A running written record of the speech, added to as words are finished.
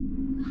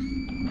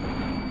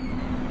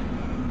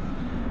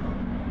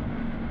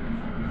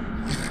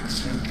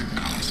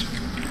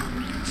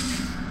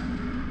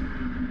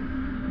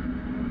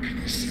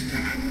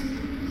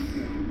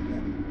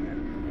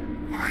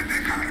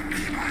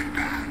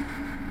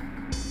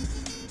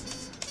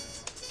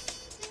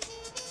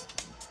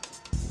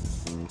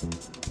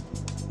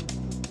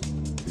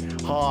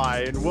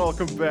Hi, and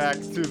welcome back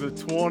to the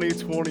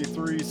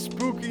 2023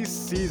 Spooky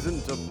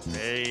Season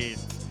Debate.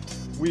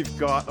 We've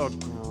got a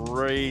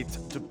great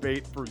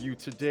debate for you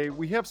today.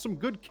 We have some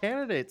good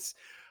candidates.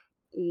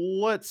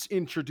 Let's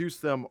introduce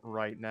them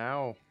right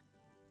now.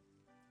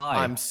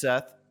 Hi. I'm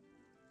Seth,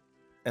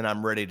 and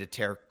I'm ready to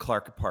tear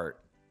Clark apart.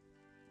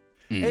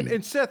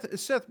 And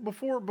Seth,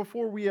 before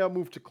we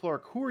move to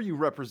Clark, who are you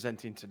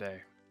representing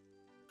today?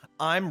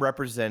 I'm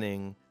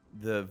representing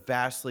the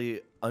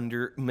vastly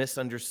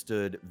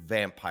misunderstood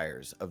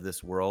vampires of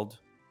this world.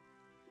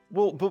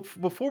 Well,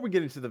 before we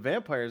get into the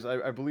vampires,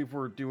 I believe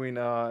we're doing.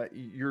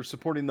 You're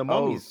supporting the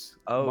mummies.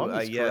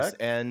 Mummies, Yes,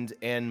 correct?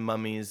 and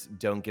mummies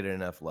don't get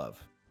enough love.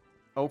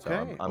 So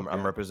Okay.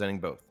 I'm representing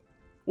both.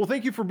 Well,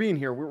 thank you for being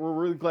here. We're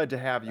really glad to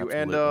have you.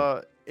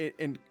 Absolutely.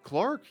 And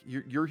Clark,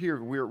 you're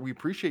here. We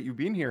appreciate you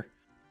being here.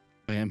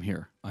 I am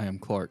here. I am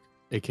Clark,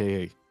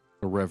 aka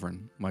the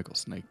Reverend Michael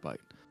Snakebite,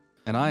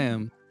 and I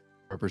am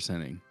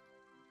representing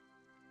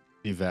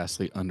the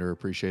vastly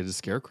underappreciated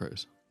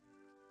scarecrows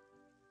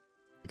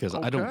because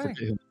I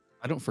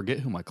don't forget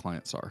who my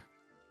clients are,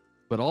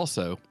 but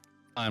also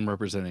I'm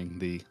representing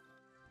the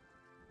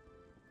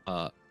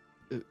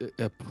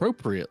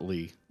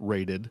appropriately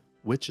rated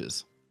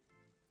witches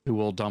who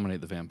will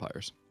dominate the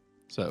vampires.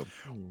 So,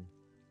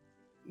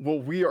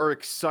 Well, we are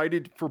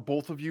excited for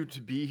both of you to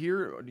be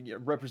here,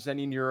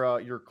 representing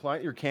your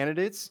client, your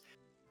candidates.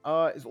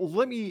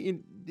 Let me,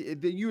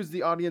 you as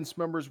the audience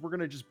members, we're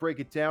gonna just break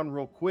it down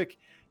real quick.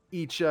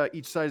 Each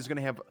side is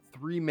gonna have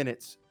 3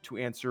 minutes to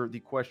answer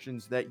the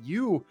questions that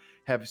you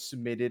have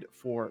submitted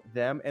for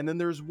them, and then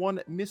there's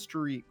one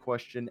mystery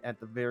question at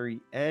the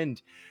very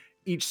end.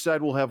 Each side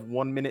will have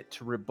 1 minute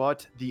to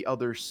rebut the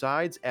other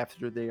sides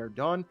after they are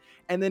done,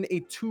 and then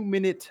a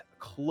 2-minute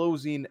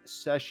closing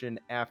session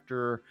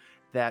after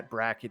that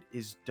bracket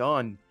is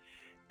done.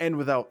 And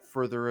without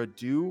further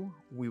ado,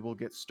 we will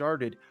get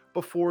started.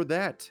 Before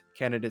that,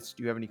 candidates,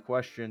 do you have any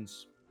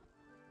questions?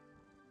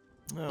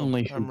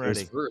 only who I'm goes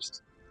ready.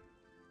 first.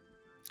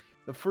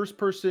 The first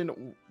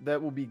person that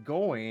will be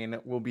going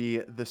will be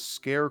the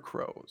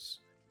Scarecrows.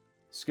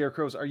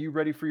 Scarecrows, are you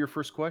ready for your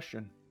first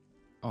question?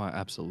 Oh,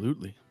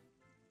 absolutely.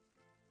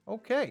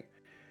 Okay.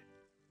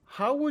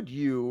 How would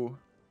you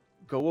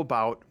go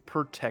about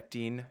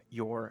protecting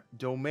your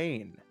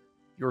domain?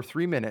 Your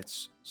 3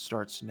 minutes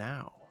starts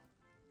now.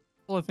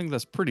 Well, I think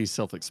that's pretty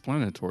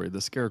self-explanatory.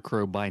 The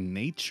scarecrow by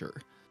nature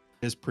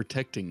is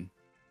protecting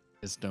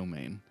his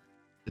domain.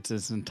 It's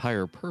its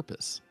entire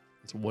purpose.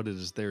 It's what it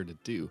is there to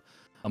do.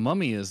 A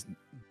mummy is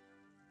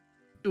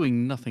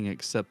doing nothing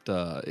except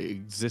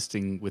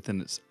existing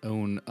within its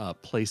own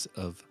place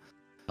of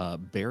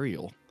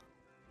burial.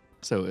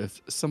 So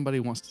if somebody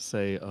wants to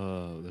say,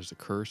 there's a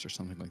curse or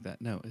something like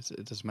that, no,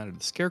 it doesn't matter.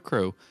 The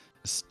scarecrow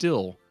is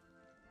still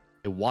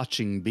a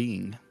watching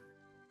being.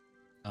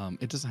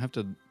 It doesn't have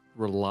to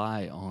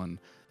rely on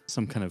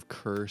some kind of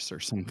curse or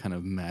some kind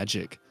of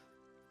magic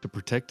to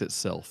protect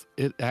itself.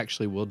 It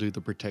actually will do the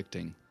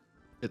protecting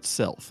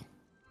itself.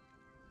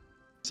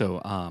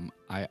 So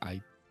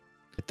I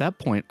at that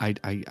point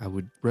I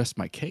would rest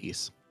my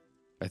case.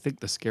 I think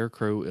the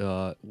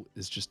scarecrow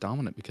is just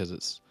dominant because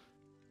it's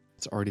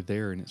already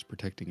there and it's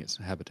protecting its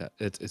habitat.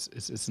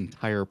 Its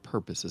entire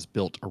purpose is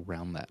built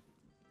around that.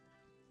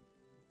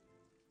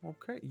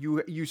 Okay.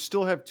 You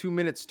still have 2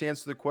 minutes to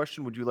answer the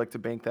question. Would you like to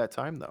bank that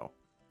time though?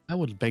 I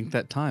would bank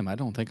that time. I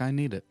don't think I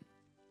need it.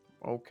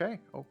 Okay.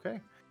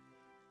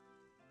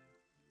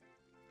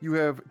 You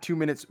have 2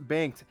 minutes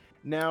banked.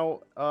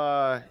 Now,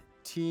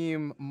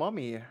 Team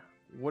Mummy,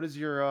 what is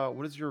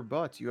your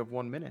butt? You have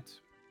 1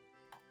 minute.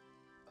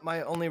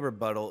 My only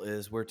rebuttal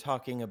is we're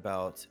talking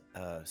about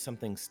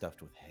something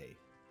stuffed with hay.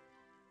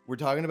 We're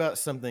talking about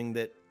something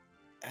that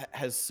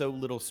has so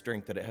little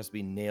strength that it has to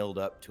be nailed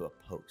up to a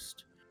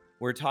post.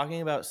 We're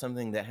talking about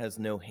something that has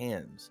no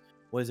hands.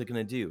 What is it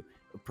going to do?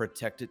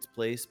 Protect its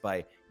place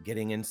by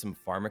getting in some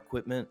farm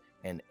equipment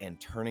and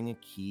turning a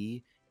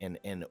key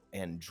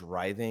and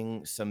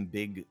driving some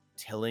big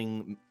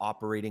tilling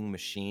operating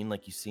machine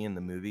like you see in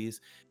the movies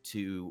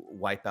to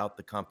wipe out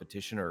the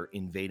competition or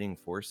invading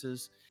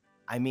forces.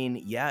 I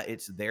mean, yeah,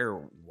 it's there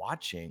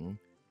watching,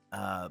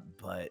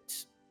 but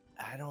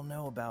I don't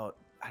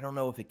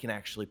know if it can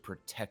actually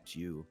protect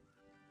you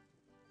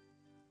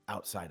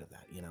outside of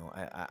that. You know,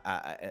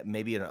 I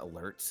maybe an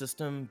alert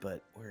system,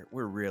 but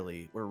we're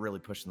really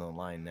pushing the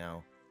line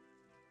now.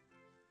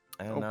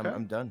 And Okay.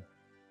 I'm done.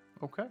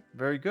 Okay.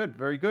 Very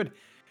good.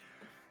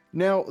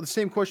 Now, the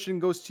same question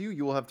goes to you.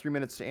 You will have 3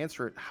 minutes to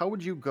answer it. How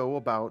would you go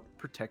about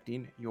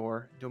protecting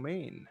your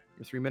domain?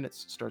 Your 3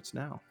 minutes starts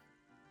now.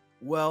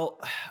 Well,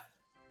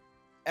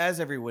 as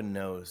everyone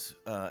knows,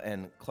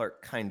 and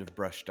Clark kind of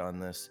brushed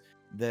on this,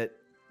 that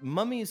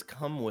mummies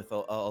come with a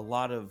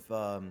lot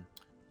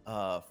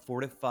of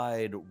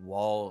fortified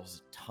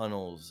walls,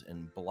 tunnels,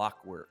 and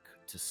blockwork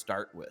to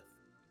start with.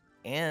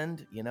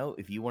 And, you know,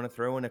 if you want to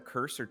throw in a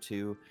curse or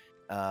two,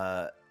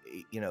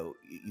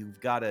 you've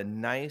got a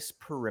nice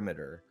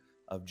perimeter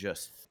of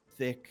just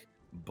thick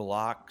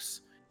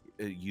blocks,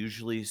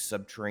 usually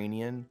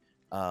subterranean,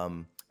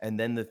 And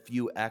then the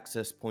few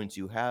access points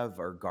you have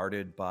are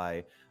guarded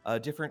by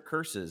different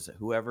curses.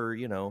 Whoever,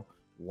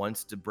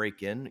 wants to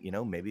break in,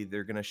 maybe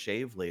they're going to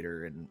shave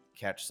later and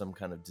catch some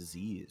kind of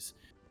disease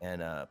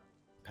and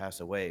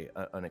pass away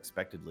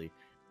unexpectedly.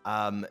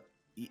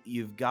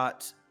 You've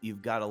got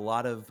a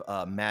lot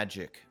of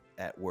magic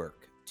at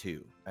work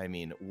too. I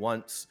mean,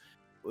 once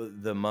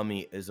the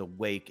mummy is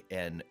awake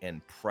and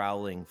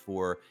prowling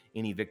for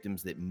any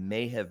victims that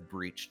may have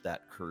breached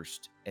that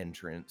cursed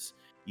entrance,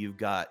 you've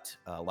got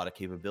a lot of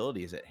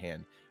capabilities at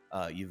hand.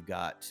 You've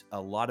got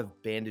a lot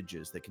of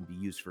bandages that can be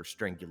used for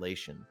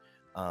strangulation.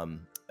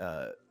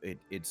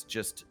 It's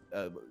just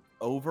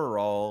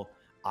overall,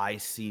 I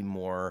see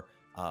more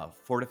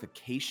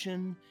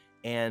fortification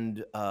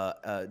and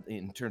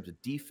in terms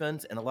of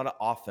defense and a lot of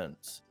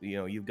offense.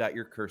 You've got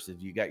your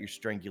curses, you got your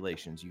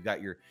strangulations, you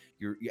got your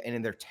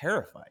and they're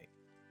terrifying.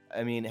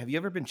 I mean, have you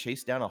ever been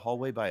chased down a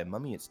hallway by a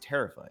mummy? It's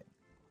terrifying.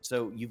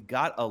 So you've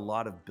got a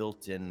lot of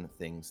built-in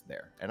things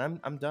there, and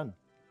I'm done.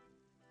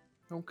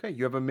 Okay,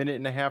 you have a minute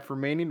and a half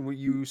remaining.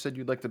 You said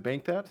you'd like to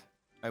bank that.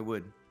 I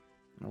would.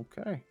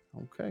 Okay,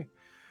 okay.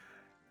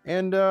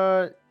 And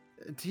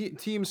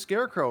Team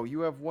Scarecrow,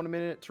 you have 1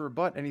 minute to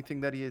rebut anything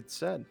that he had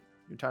said.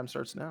 Your time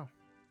starts now.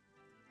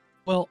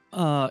 Well,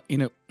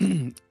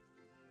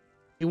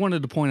 he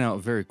wanted to point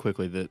out very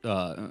quickly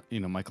that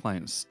my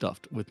client is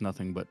stuffed with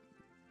nothing but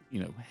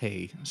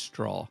hay,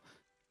 straw,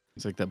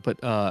 things like that.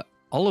 But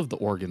all of the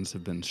organs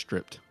have been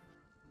stripped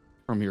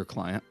from your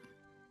client.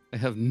 They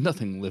have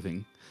nothing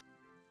living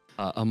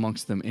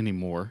amongst them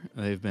anymore.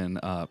 They've been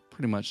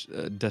pretty much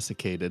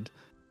desiccated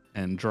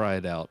and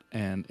dried out.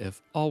 And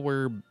if all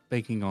we're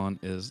banking on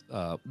is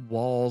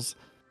walls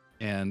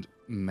and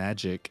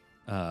magic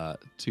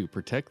to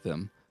protect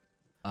them,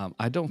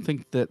 I don't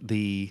think that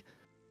the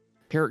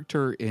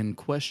character in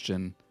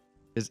question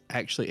is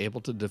actually able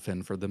to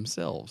defend for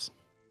themselves.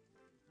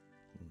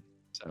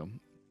 So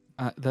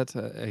that's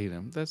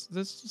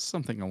that's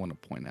something I want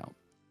to point out.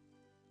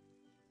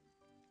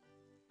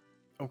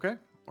 Okay.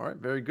 All right.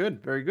 Very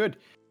good. Very good.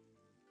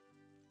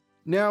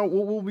 Now,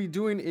 what we'll be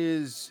doing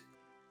is,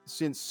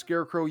 since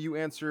Scarecrow, you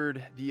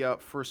answered the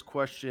first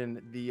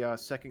question, the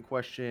second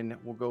question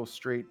will go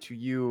straight to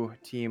you,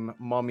 Team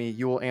Mummy.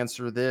 You will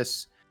answer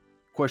this.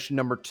 Question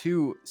number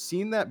 2.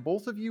 Seeing that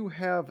both of you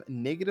have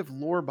negative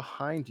lore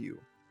behind you,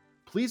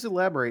 please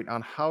elaborate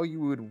on how you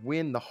would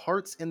win the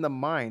hearts and the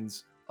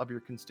minds of your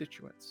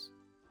constituents.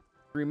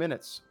 3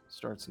 minutes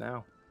starts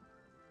now.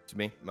 To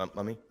me,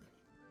 mummy.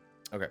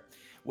 Okay.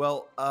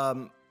 Well,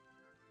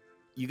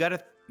 you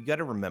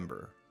gotta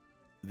remember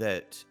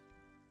that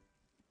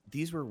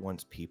these were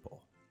once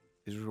people.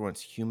 These were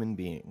once human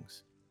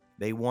beings.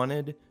 They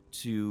wanted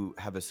to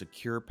have a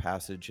secure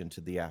passage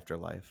into the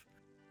afterlife.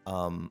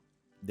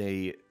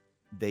 They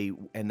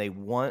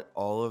want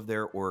all of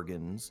their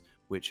organs,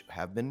 which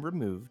have been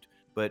removed,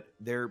 but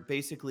they're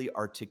basically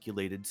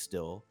articulated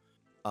still.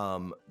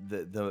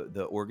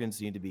 The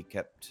organs need to be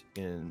kept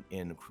in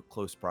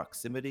close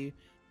proximity.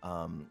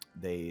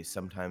 They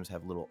sometimes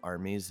have little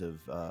armies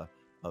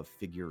of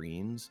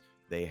figurines.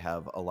 They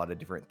have a lot of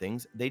different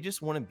things. They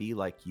just want to be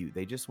like you.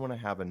 They just want to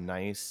have a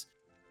nice,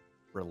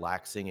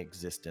 relaxing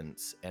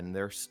existence and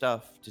their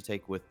stuff to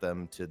take with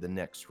them to the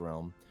next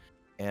realm.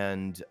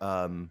 And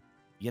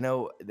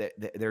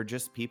they're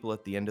just people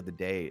at the end of the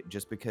day.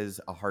 Just because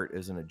a heart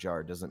isn't a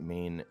jar doesn't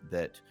mean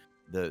that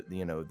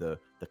the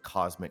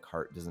cosmic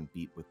heart doesn't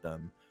beat with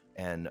them.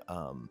 And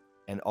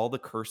all the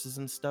curses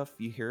and stuff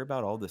you hear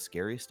about, all the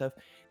scary stuff,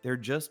 they're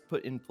just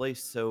put in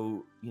place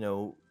so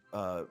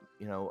I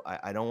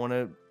don't want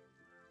to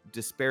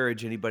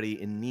disparage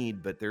anybody in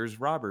need, but there's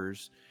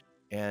robbers,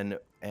 and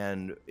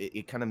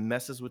it kind of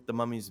messes with the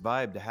mummy's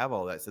vibe to have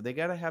all that. So they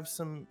got to have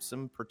some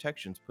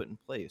protections put in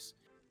place,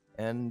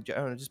 and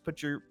just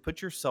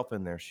put yourself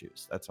in their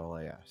shoes. That's all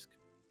I ask.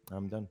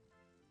 I'm done.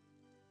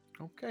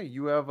 Okay,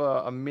 you have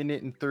a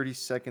minute and 30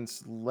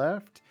 seconds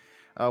left.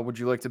 Would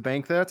you like to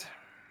bank that?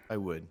 I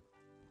would.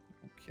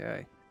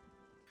 Okay.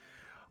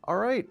 All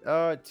right,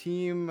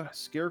 Team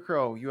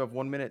Scarecrow, you have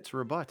 1 minute to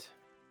rebut.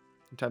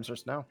 Your time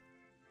starts now.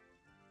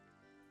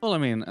 Well, I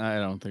mean, I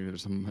don't think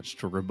there's much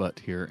to rebut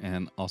here,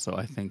 and also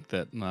I think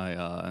that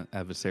my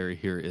adversary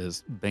here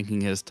is banking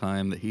his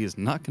time that he is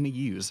not going to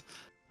use.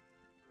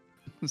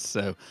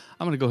 So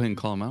I'm going to go ahead and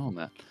call him out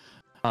on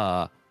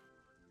that.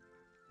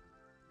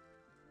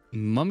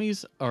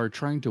 Mummies are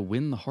trying to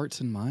win the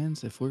hearts and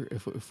minds. If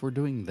we're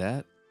doing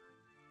that,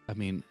 I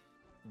mean,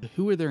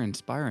 who are they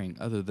inspiring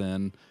other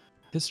than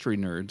history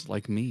nerds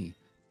like me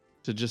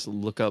to just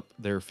look up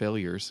their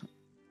failures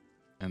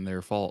and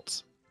their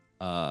faults?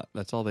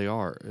 That's all they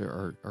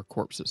are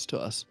corpses to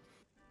us.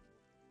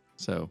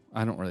 So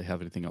I don't really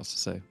have anything else to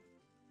say.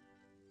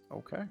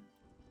 Okay.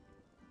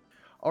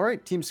 All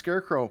right, Team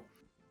Scarecrow.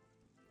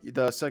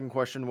 The second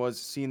question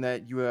was, seeing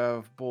that you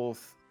have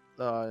both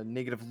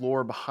negative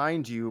lore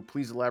behind you,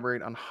 please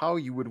elaborate on how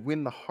you would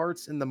win the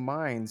hearts and the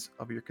minds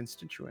of your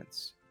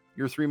constituents.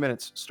 Your 3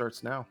 minutes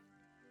starts now.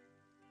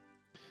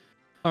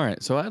 All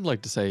right, so I'd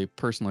like to say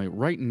personally,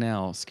 right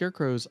now,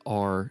 scarecrows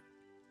are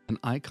an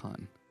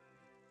icon.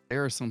 They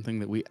are something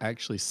that we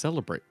actually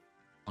celebrate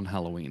on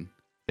Halloween.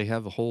 They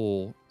have a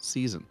whole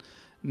season.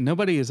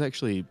 Nobody is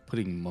actually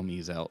putting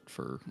mummies out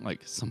for like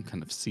some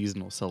kind of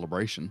seasonal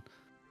celebration.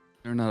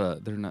 They're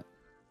not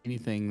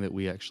anything that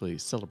we actually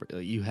celebrate.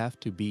 Like, you have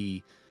to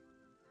be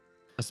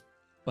a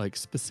like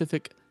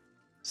specific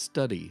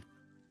study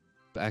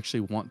to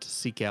actually want to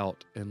seek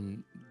out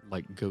and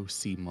like go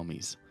see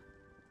mummies.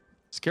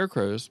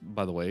 Scarecrows,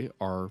 by the way,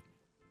 are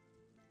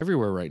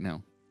everywhere right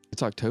now.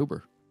 It's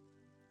October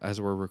as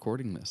we're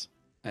recording this,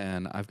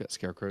 and I've got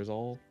scarecrows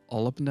all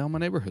up and down my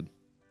neighborhood.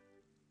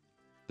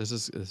 This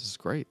is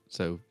great.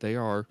 So they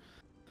are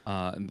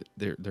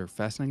they're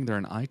fascinating. They're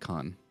an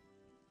icon.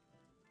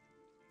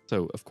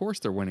 So of course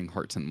they're winning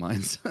hearts and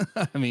minds.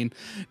 I mean,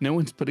 no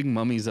one's putting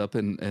mummies up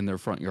in their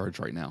front yards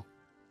right now.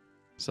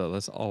 So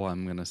that's all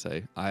I'm gonna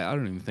say. I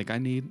don't even think I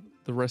need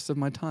the rest of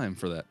my time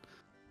for that.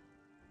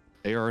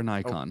 They are an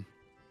icon.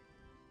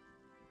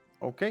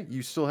 Okay,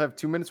 you still have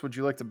 2 minutes. Would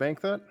you like to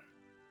bank that?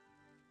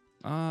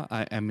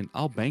 I mean,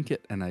 I'll bank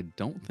it, and I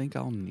don't think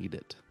I'll need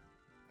it.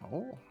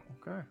 Oh,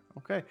 okay,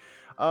 okay.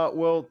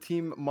 Well,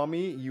 Team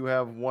Mummy, you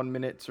have 1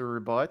 minute to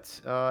rebut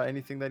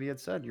anything that he had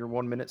said. Your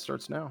 1 minute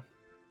starts now.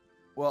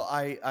 Well,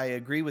 I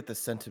agree with the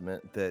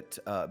sentiment that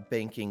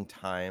banking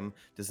time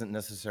doesn't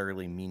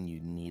necessarily mean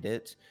you need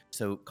it.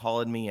 So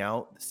calling me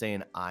out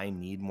saying I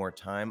need more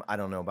time, I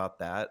don't know about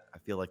that. I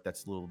feel like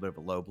that's a little bit of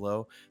a low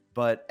blow.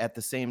 But at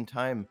the same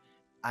time,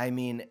 I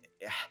mean,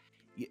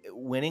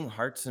 winning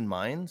hearts and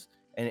minds,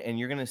 and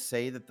you're going to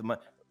say that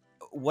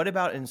what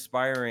about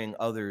inspiring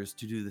others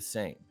to do the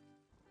same?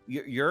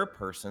 You're a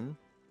person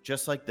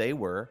just like they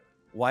were.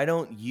 Why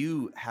don't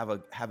you have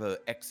a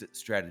exit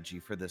strategy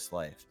for this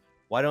life?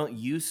 Why don't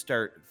you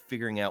start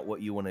figuring out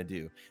what you want to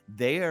do?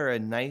 They are a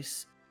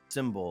nice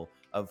symbol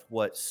of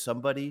what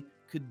somebody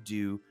could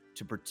do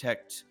to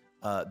protect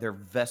their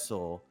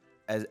vessel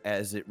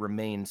as it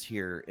remains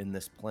here in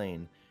this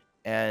plane.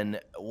 And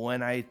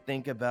when I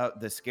think about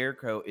the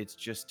scarecrow, it's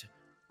just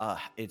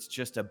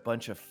a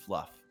bunch of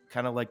fluff,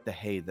 kind of like the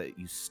hay that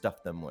you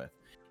stuff them with.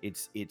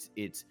 It's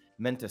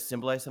meant to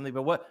symbolize something,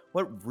 but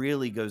what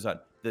really goes on?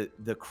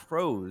 The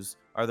crows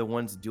are the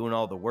ones doing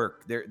all the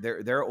work.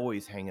 They're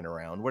always hanging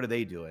around. What are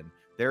they doing?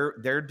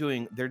 They're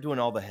doing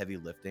all the heavy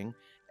lifting.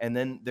 And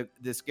then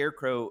the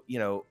scarecrow, you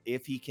know,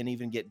 if he can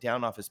even get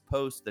down off his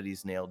post that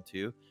he's nailed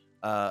to,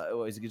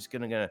 is he just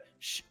gonna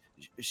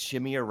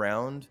shimmy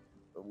around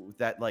with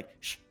that like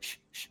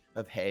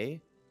of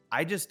hay?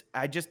 I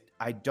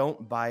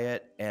don't buy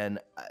it, and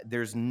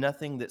there's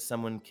nothing that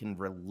someone can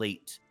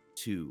relate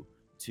to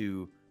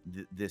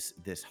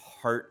this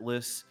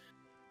heartless,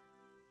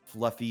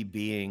 fluffy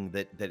being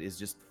that is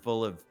just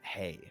full of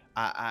hay.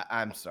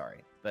 I'm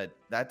sorry, but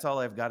that's all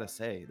I've got to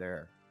say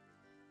there.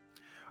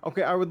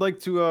 Okay, I would like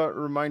to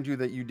remind you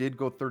that you did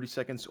go 30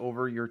 seconds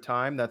over your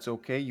time. That's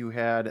okay. You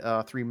had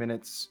 3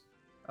 minutes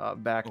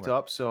backed Okay.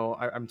 up. So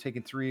I'm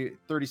taking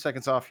 30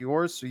 seconds off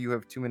yours. So you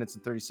have 2 minutes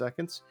and 30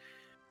 seconds.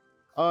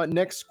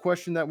 Next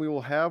question that we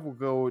will have will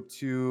go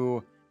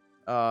to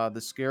the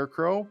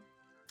Scarecrow.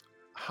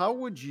 How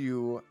would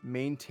you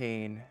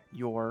maintain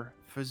your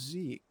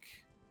physique?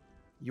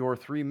 Your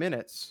 3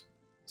 minutes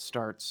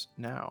starts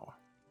now.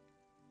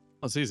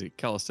 Well, it's easy.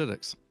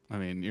 Calisthenics. I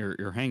mean,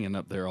 you're hanging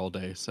up there all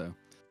day, so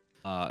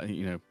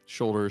you know,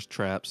 shoulders,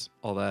 traps,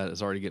 all that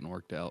is already getting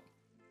worked out.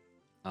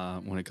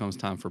 When it comes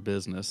time for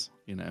business,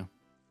 you know,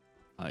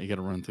 you got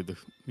to run through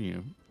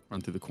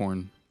the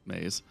corn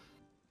maze.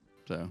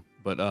 So,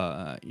 but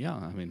yeah,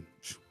 I mean,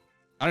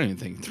 I don't even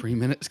think 3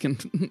 minutes can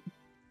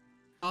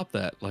stop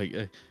that.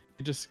 Like,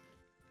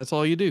 that's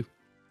all you do.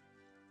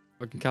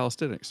 Fucking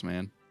calisthenics,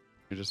 man.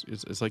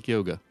 It's like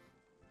yoga.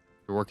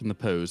 You're working the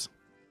pose.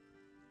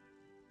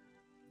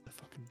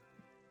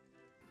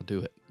 I'll do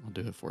it. I'll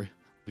do it for you.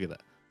 Look at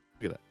that.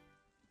 Look at that.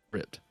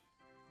 Ripped.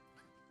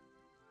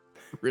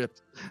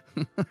 Ripped.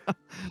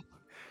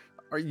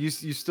 Are you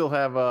still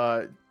have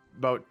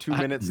about 2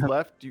 minutes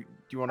left? Do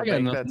you want I to got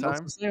bank that nothing else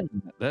time? to say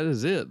on that. That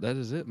is it. That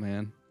is it,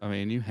 man. I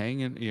mean, you're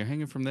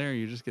hanging from there.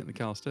 You're just getting the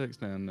calisthenics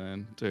down,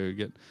 man. You're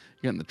getting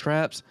the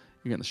traps.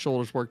 You're getting the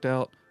shoulders worked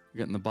out. You're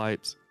getting the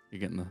bites. You're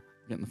getting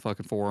the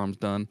fucking forearms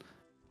done.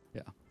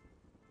 Yeah.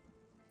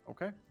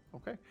 Okay.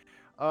 Okay.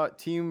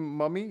 Team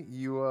Mummy,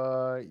 you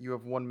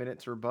have 1 minute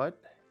to rebut.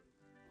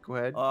 Go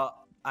ahead.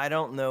 I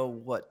don't know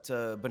what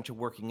a bunch of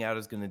working out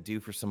is going to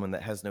do for someone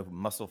that has no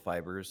muscle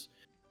fibers.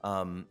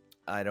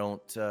 I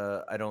don't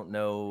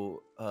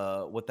know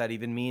what that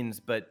even means.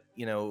 But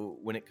you know,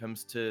 when it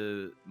comes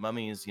to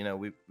mummies, you know,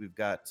 we've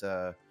got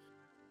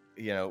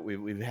we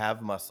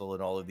have muscle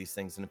and all of these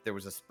things. And if there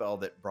was a spell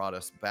that brought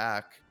us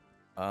back,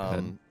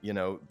 you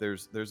know,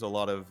 there's a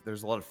lot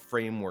of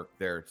framework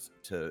there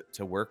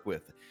to work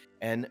with.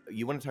 And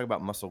you want to talk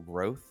about muscle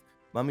growth?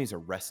 Mummies are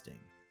resting.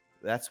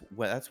 That's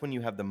when you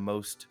have the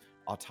most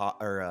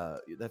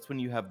that's when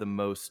you have the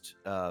most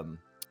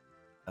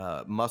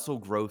muscle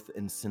growth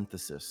and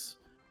synthesis.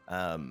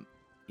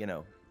 You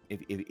know,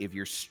 if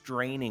you're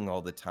straining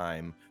all the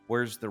time,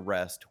 where's the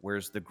rest?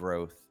 Where's the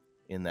growth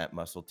in that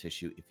muscle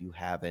tissue, if you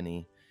have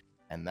any?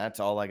 And that's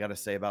all I got to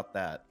say about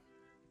that.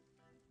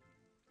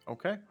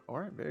 Okay. All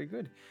right. Very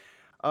good.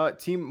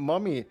 Team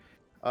Mummy,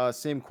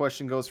 same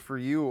question goes for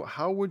you.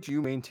 How would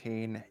you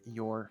maintain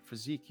your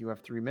physique? You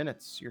have 3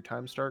 minutes. Your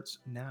time starts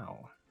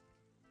now.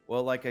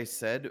 Well, like I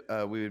said,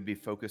 we would be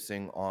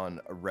focusing on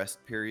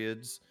rest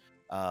periods.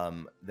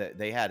 That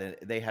they had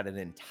an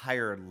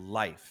entire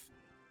life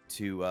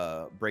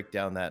to break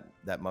down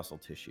that muscle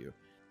tissue,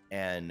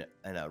 and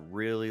a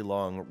really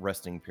long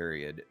resting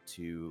period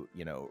to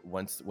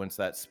once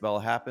that spell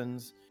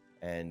happens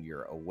and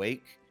you're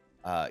awake,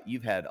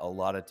 you've had a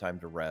lot of time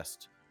to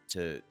rest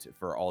to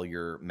for all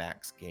your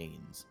max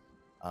gains,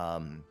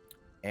 um,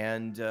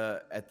 and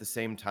at the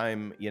same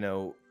time,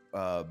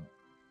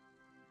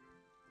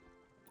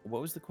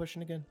 what was the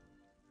question again?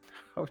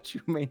 How would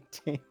you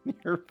maintain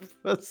your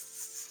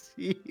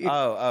physique?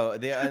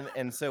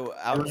 And so The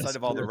outside rest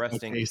of all the there's no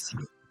resting, case.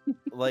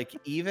 like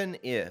even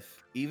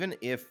if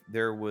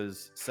there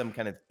was some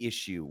kind of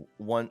issue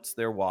once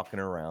they're walking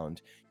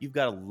around, you've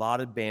got a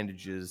lot of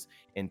bandages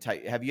and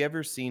tight. Have you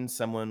ever seen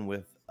someone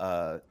with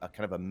a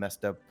kind of a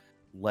messed up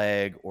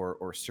leg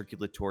or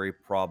circulatory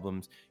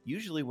problems?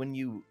 Usually, when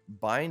you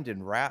bind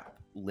and wrap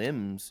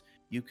limbs,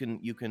 you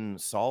can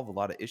solve a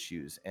lot of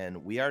issues, and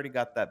we already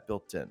got that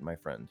built in, my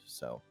friend.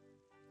 So.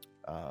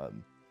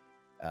 Um,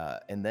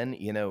 and then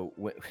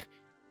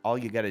all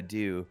you got to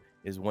do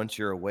is once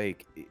you're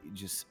awake,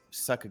 just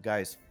suck a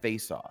guy's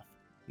face off.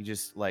 You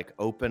just like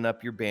open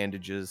up your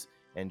bandages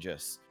and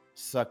just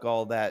suck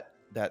all that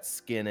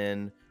skin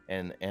in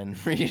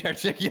and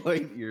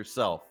re-articulate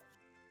yourself.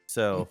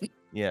 So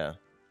yeah,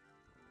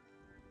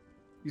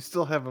 You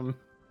still have a minute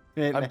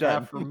I'm and a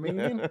done. half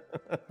remaining.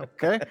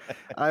 Okay.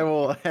 I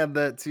will add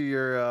that to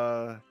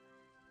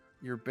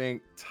your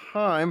bank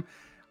time.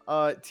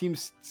 Team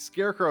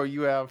Scarecrow,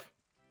 you have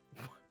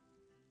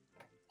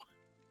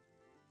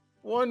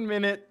 1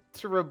 minute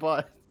to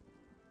rebut.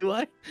 Do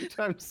I? Your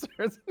time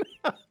starts.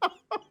 I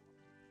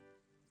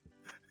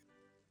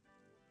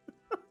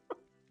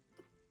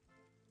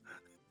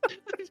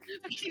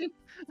can't.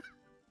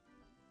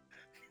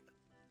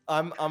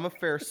 I'm a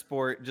fair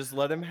sport. Just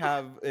let him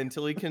have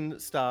until he can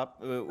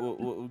stop.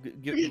 Don't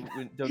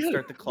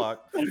start the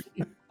clock.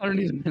 I don't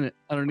need a minute.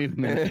 I don't need a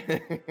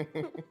minute.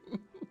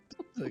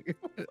 Like,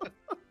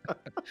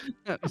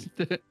 I'm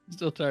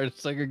still tired of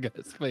sucking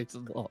guys'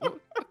 faces off.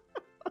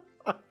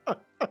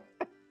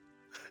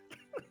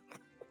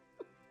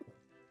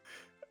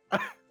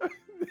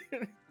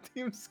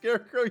 Team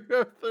Scarecrow, you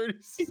have 30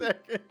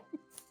 seconds.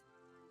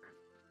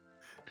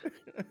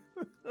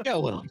 Yeah,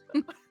 well,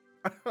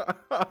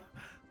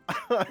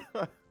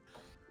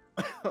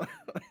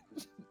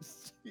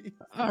 Jeez.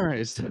 all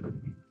right. So,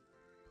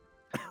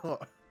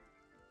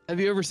 have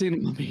you ever seen a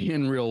mummy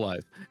in real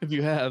life? If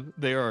you have,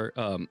 they are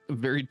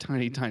very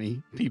tiny,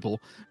 tiny people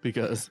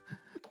because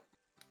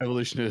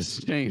evolution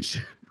has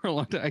changed for a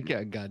long time.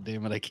 God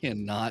damn it, I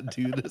cannot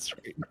do this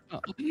right now.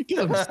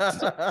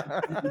 'Cause I'm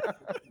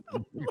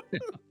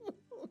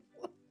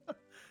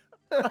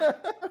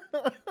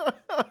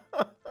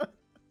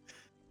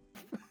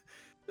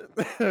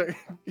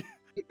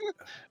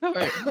all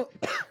right.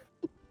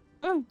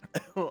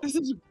 Oh, this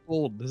is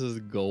gold. This is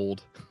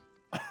gold.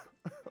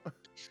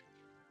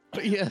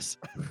 But yes,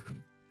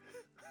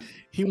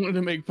 he wanted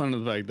to make fun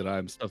of the fact that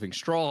I'm stuffing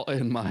straw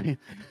in my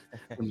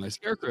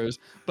scarecrows,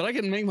 but I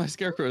can make my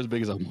scarecrow as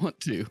big as I want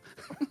to.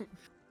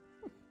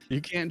 You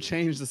can't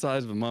change the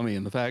size of a mummy,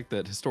 and the fact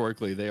that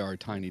historically they are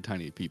tiny,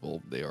 tiny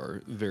people. They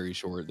are very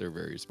short, they're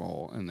very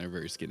small, and they're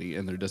very skinny,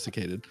 and they're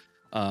desiccated.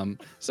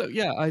 So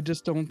yeah, I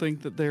just don't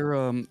think that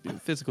they're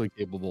physically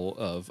capable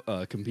of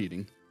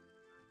competing.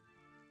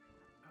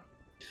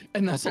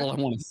 And that's all I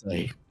want to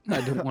say.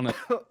 I don't want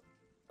to.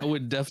 I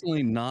would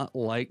definitely not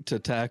like to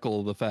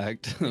tackle the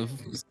fact of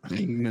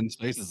sucking men's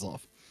faces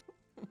off.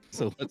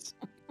 So let's.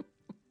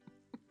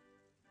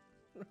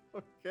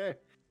 Okay.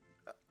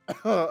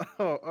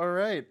 All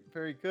right.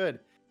 Very good.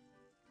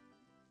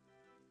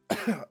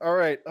 All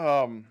right.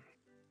 I'm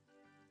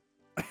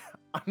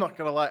not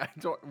gonna lie. I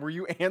don't. Were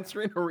you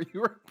answering or were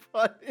you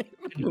rebutting?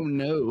 I don't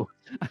know.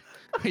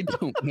 I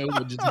don't know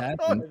what just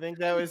happened. I think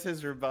that was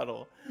his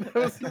rebuttal. That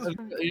was his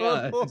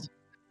Yeah. rebuttal.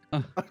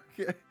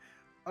 Okay.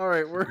 All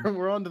right.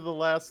 We're on to the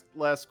last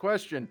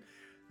question.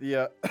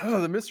 The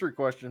the mystery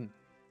question.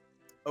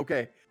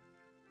 Okay.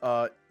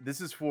 This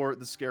is for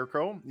the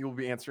Scarecrow. You will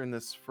be answering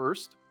this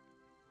first.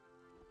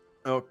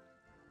 Oh,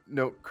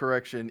 no,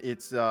 correction.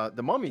 It's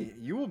the Mummy.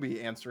 You will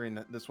be answering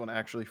this one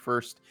actually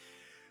first.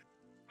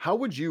 How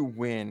would you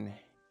win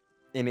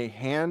in a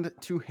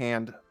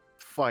hand-to-hand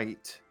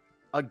fight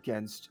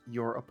against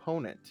your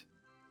opponent?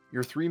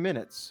 Your 3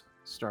 minutes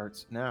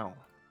starts now.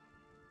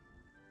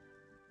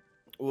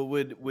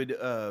 Well,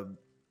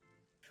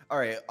 all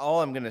right.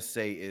 All I'm gonna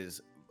say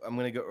is I'm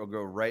gonna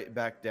go right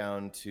back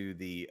down to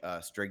the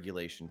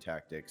strangulation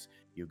tactics.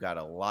 You've got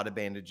a lot of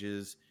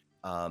bandages.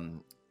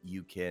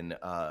 You can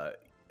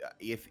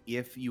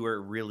if you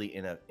are really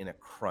in a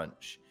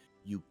crunch,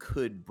 you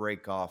could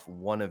break off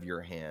one of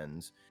your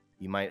hands.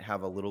 You might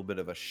have a little bit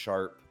of a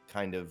sharp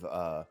kind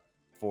of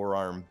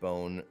forearm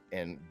bone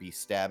and be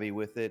stabby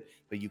with it,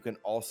 but you can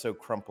also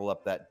crumple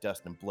up that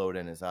dust and blow it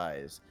in his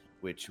eyes,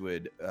 which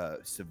would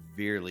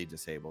severely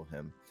disable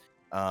him.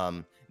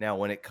 Now,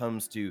 when it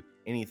comes to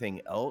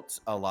anything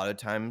else, a lot of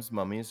times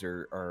mummies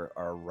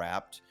are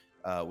wrapped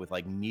with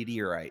like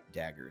meteorite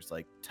daggers,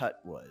 like Tut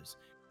was.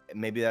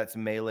 Maybe that's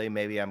melee.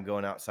 Maybe I'm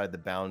going outside the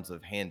bounds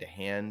of hand to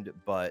hand,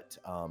 but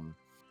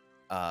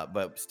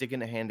sticking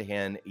to hand,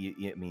 I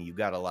mean, you've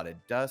got a lot of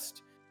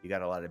dust, you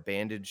got a lot of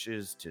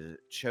bandages to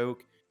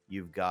choke,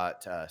 you've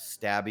got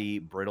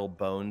stabby, brittle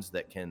bones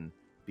that can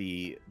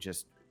be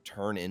just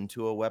turn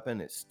into a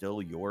weapon. It's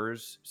still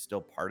yours,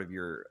 still part of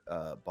your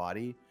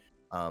body.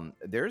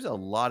 There's a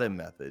lot of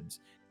methods,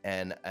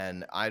 and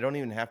I don't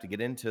even have to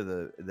get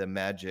into the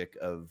magic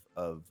of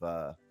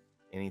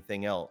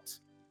anything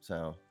else.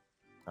 So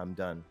I'm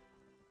done.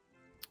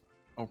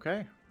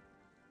 Okay.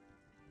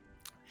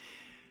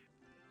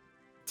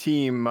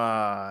 Team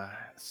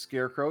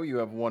Scarecrow, you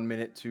have 1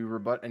 minute to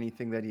rebut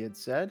anything that he had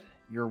said.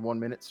 Your 1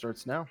 minute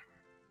starts now.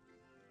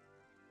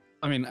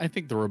 I mean, I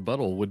think the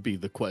rebuttal would be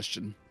the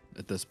question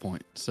at this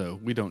point. So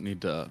we don't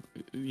need to,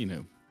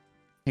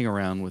 hang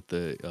around with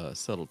the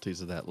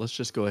subtleties of that. Let's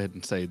just go ahead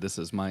and say this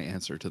is my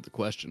answer to the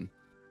question.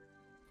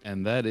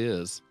 And that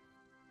is,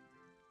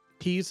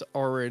 he's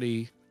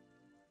already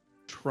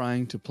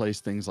trying to place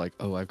things like,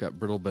 oh, I've got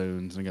brittle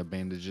bones and I got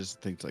bandages,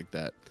 things like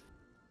that.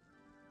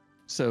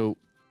 So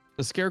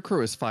the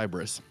Scarecrow is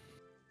fibrous.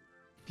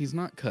 He's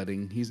not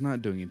cutting. He's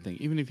not doing anything.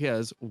 Even if he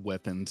has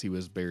weapons he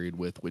was buried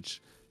with,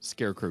 which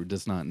Scarecrow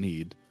does not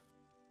need,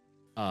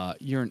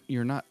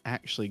 you're not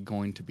actually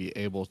going to be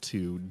able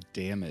to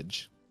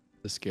damage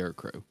the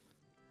Scarecrow.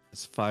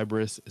 It's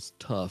fibrous. It's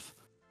tough.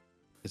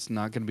 It's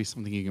not going to be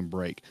something you can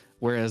break.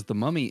 Whereas the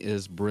mummy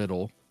is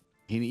brittle.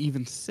 He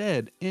even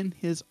said in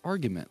his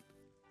argument,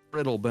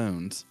 brittle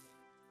bones,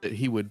 that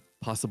he would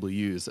possibly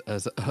use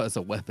as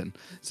a weapon.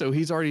 So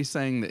he's already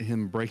saying that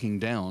him breaking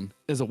down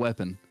is a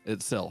weapon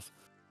itself.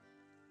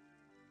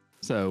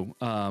 So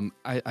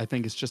I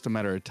think it's just a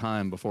matter of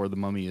time before the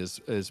mummy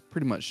is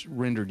pretty much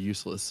rendered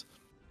useless,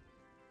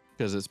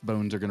 because its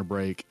bones are going to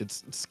break,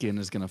 its skin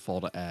is going to fall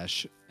to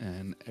ash,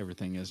 and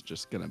everything is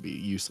just going to be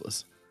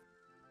useless.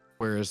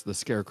 Whereas the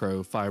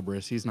Scarecrow,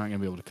 fibrous, he's not going to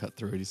be able to cut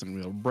through it. He's not going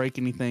to be able to break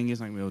anything. He's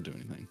not going to be able to do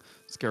anything.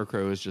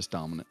 Scarecrow is just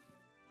dominant.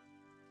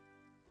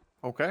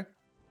 Okay.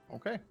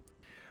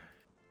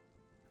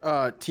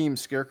 Team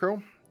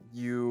Scarecrow,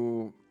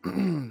 you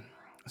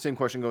same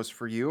question goes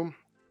for you.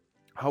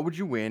 How would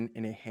you win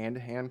in a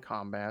hand-to-hand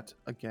combat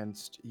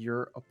against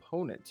your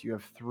opponent? You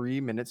have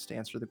 3 minutes to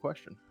answer the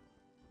question.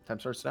 Time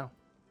starts now.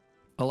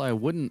 Well, I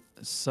wouldn't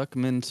suck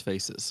men's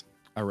faces.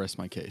 I rest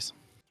my case.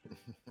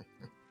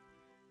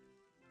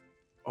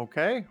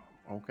 Okay.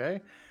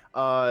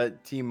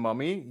 Team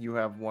Mummy, you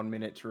have 1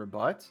 minute to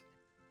rebut.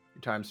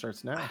 Your time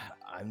starts now.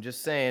 I'm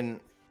just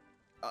saying,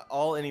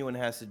 all anyone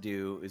has to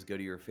do is go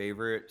to your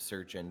favorite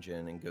search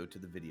engine and go to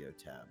the video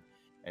tab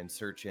and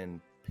search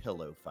in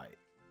pillow fight.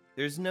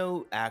 There's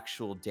no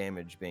actual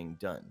damage being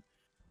done.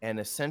 And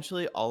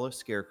essentially all a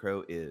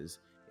Scarecrow is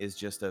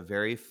just a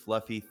very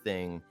fluffy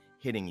thing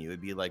hitting you. It'd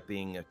be like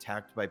being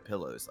attacked by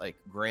pillows. Like,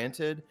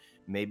 granted,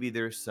 maybe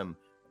there's some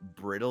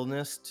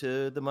brittleness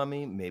to the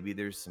mummy, maybe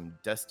there's some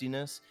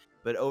dustiness,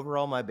 but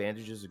overall my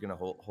bandages are going to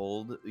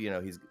hold,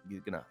 he's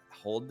going to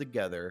hold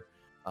together.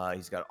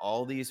 He's got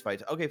all these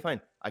fights. Okay, fine.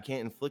 I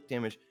can't inflict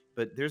damage,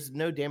 but there's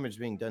no damage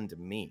being done to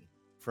me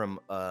from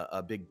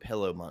a big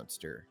pillow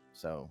monster.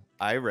 So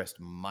I rest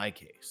my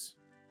case.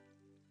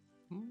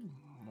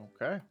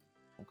 Okay.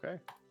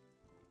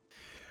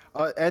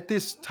 At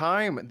this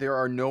time, there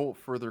are no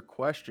further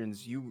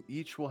questions. You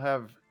each will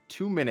have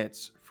 2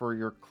 minutes for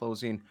your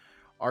closing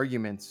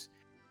arguments.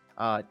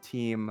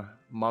 Team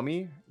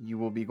Mummy, you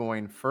will be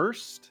going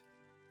first.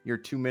 Your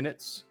 2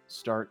 minutes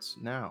starts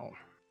now.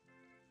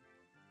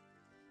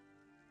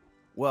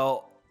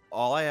 Well,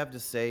 all I have to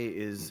say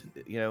is,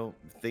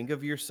 think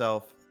of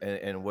yourself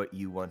and what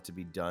you want to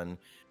be done.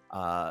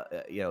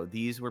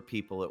 These were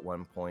people at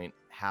one point.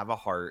 Have a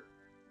heart.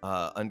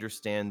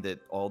 Understand that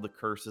all the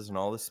curses and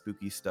all the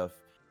spooky stuff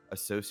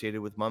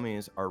associated with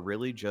mummies are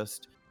really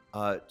just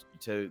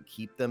to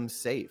keep them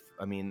safe.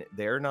 I mean,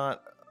 they're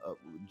not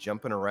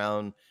jumping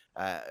around,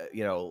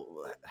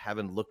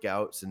 having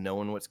lookouts and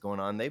knowing what's going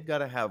on. They've got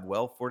to have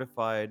well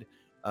fortified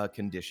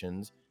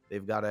conditions.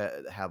 They've got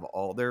to have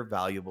all their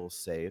valuables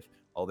safe,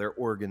 all their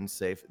organs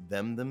safe,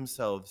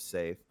 themselves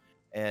safe,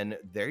 and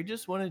they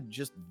just want to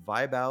just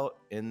vibe out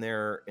in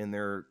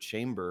their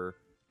chamber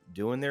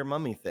doing their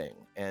mummy thing.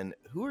 And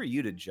who are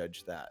you to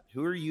judge that?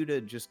 Who are you to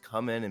just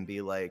come in and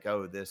be like,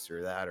 oh, this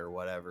or that or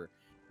whatever?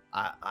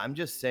 I'm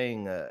just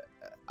saying,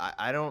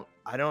 I don't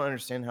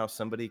understand how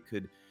somebody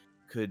could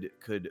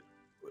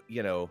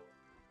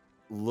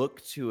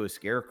look to a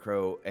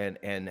Scarecrow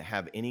and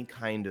have any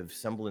kind of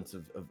semblance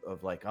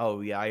of like,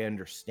 oh yeah, I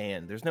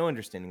understand. There's no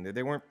understanding there.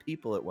 They weren't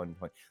people at one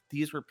point.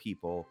 These were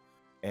people,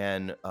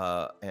 and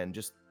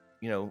just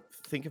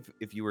think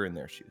if you were in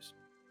their shoes.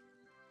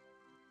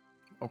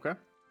 Okay.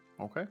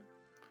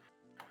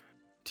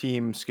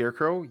 Team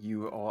Scarecrow,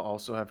 you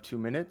also have 2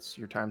 minutes.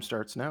 Your time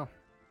starts now.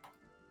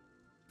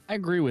 I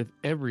agree with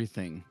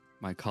everything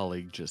my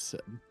colleague just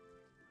said.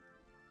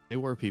 They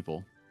were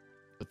people,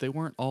 but they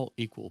weren't all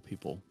equal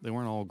people. They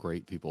weren't all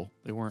great people.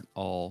 They weren't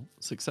all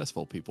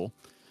successful people.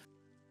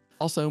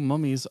 Also,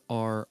 mummies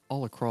are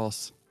all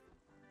across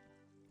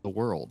the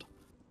world.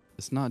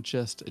 It's not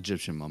just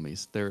Egyptian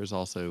mummies. There's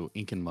also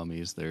Incan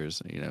mummies.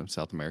 There's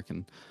South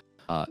American.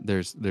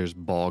 There's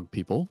bog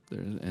people.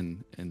 There's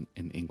in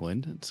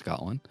England and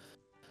Scotland.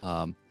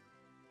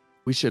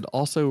 We should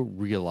also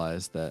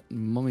realize that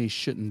mummies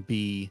shouldn't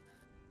be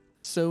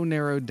so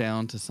narrowed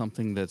down to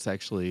something that's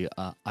actually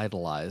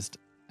idolized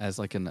as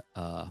like as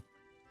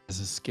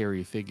a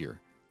scary figure,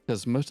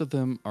 because most of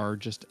them are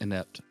just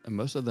inept, and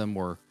most of them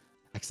were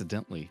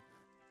accidentally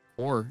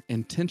or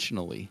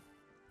intentionally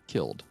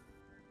killed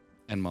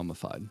and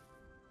mummified.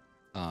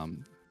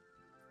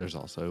 There's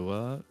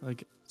also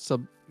like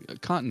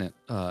subcontinent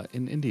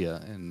in India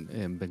and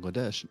in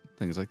Bangladesh,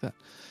 things like that.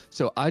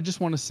 So I just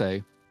want to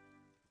say,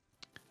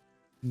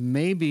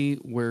 maybe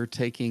we're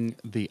taking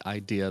the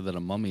idea that a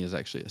mummy is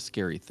actually a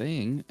scary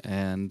thing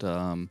and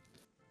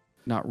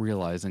not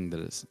realizing that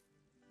it's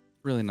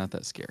really not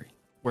that scary.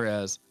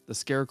 Whereas the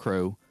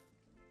scarecrow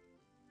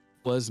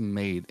was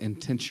made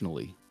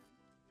intentionally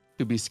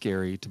to be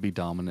scary, to be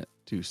dominant,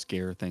 to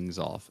scare things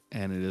off.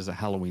 And it is a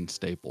Halloween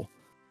staple.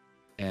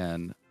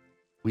 And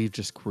we've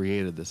just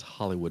created this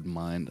Hollywood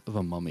mind of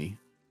a mummy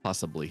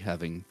possibly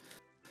having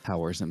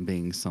powers and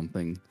being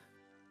something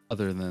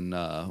other than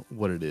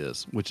what it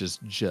is, which is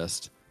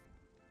just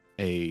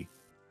a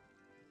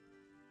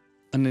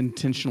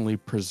unintentionally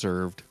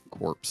preserved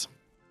corpse.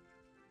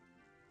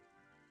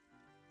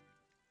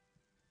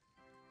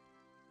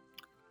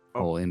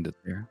 Oh. I'll end it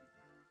there.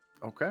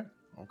 Okay.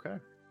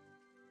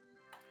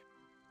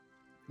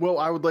 Well,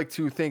 I would like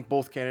to thank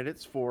both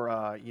candidates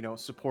for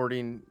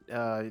supporting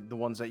the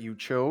ones that you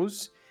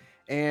chose,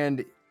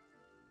 and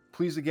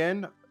please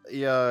again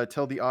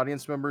tell the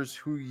audience members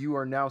who you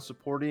are now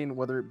supporting,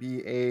 whether it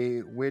be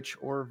a witch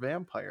or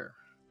vampire.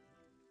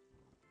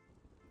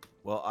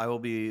 Well, I will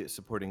be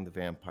supporting the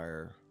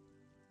vampire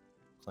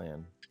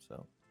clan.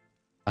 So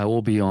I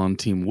will be on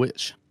Team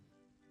Witch.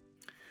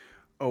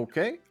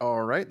 Okay,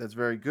 all right, that's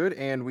very good.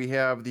 And we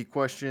have the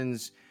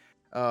questions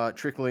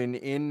trickling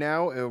in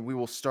now. We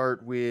will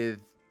start with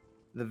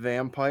the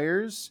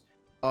vampires.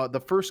 The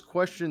first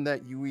question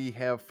that we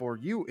have for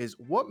you is,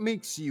 what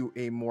makes you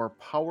a more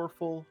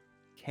powerful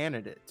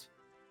candidate?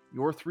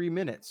 Your 3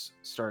 minutes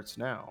starts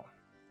now.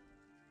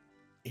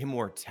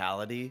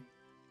 immortality,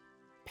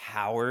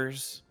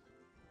 powers,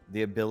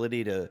 the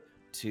ability to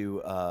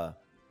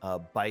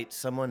bite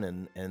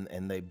someone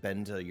and they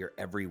bend to your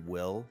every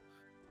will.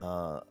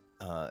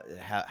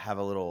 Have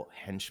a little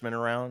henchman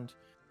around.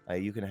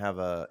 You can have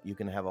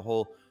a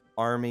whole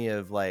army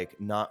of like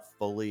not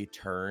fully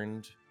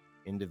turned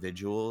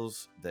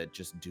individuals that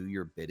just do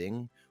your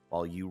bidding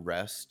while you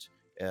rest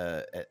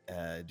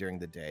during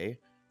the day.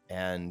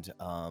 And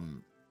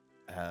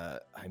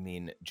I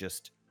mean,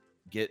 just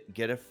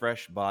get a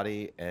fresh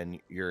body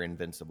and you're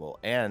invincible.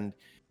 And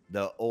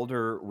the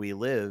older we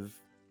live,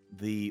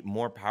 the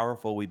more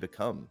powerful we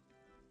become.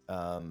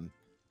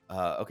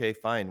 Okay,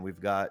 fine. We've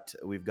got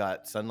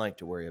sunlight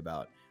to worry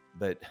about,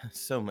 but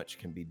so much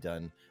can be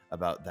done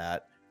about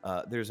that.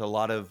 There's a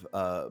lot of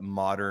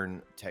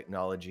modern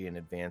technology and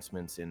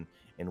advancements in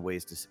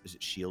ways to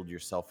shield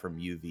yourself from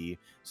UV,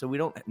 so we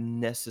don't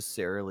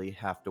necessarily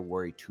have to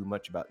worry too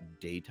much about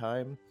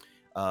daytime.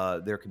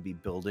 There can be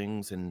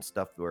buildings and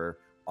stuff where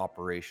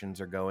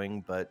operations are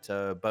going,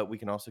 but we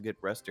can also get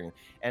resting,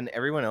 and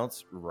everyone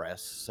else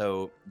rests.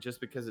 So just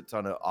because it's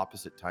on an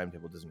opposite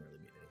timetable doesn't really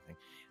mean anything.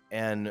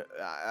 And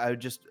I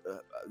just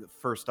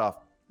first off,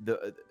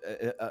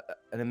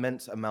 an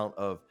immense amount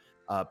of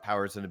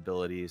powers and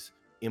abilities,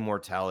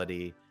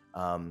 immortality,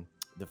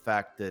 the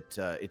fact that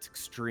it's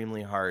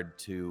extremely hard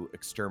to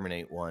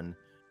exterminate one.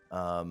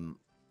 I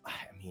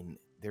mean,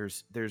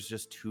 there's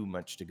just too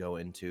much to go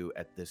into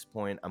at this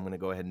point. I'm going to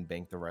go ahead and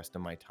bank the rest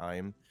of my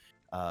time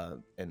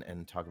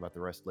and talk about the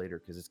rest later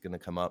because it's going to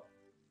come up.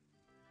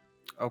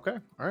 Okay,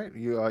 all right.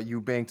 You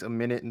banked 1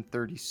 minute and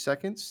 30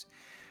 seconds.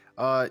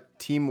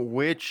 Team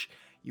Witch,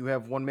 you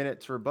have 1 minute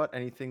to rebut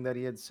anything that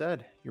he had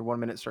said. Your 1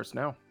 minute starts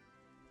now.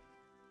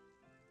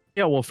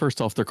 Yeah, well,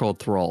 first off, they're called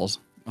thralls,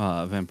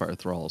 vampire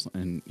thralls,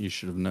 and you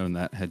should have known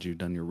that had you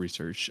done your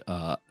research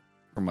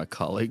from my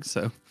colleague.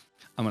 So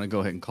I'm going to go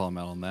ahead and call him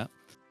out on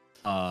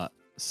that.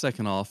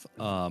 Second off,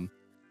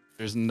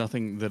 there's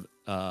nothing that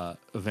a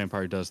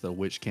vampire does that a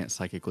witch can't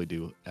psychically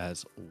do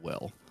as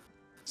well.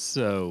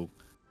 So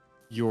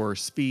your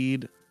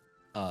speed,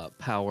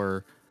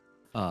 power,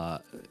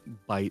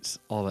 bites,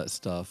 all that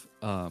stuff,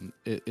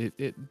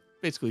 it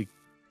basically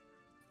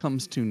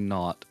comes to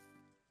naught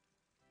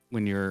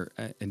when you're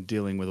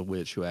dealing with a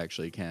witch who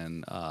actually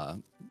can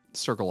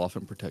circle off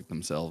and protect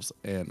themselves,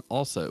 and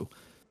also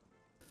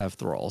have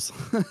thralls,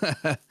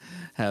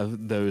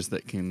 have those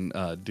that can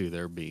do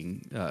their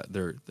being,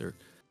 their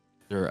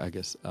I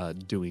guess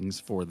doings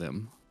for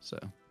them. So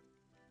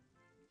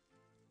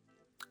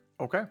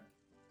Okay.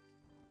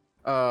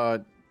 Uh,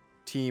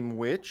 Team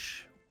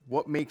Witch,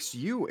 what makes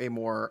you a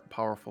more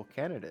powerful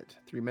candidate?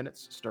 3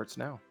 minutes starts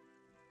now.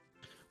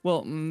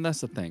 Well,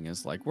 that's the thing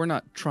is like we're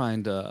not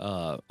trying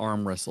to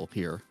arm wrestle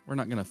here. We're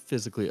not going to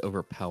physically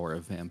overpower a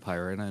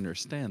vampire, and I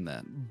understand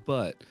that.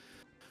 But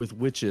with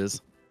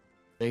witches,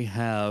 they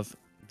have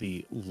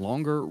the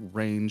longer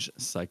range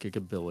psychic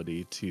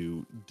ability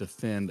to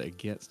defend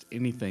against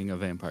anything a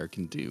vampire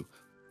can do.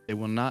 They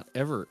will not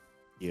ever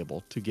be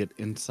able to get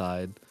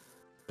inside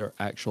their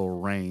actual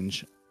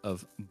range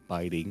of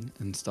biting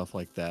and stuff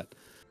like that.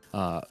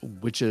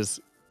 Witches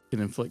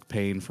can inflict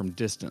pain from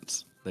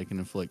distance. They can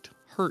inflict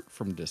hurt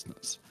from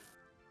distance,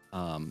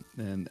 and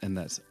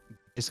that's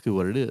basically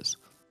what it is.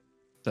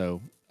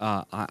 So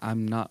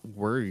I'm not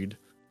worried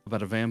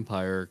about a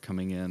vampire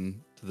coming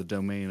in to the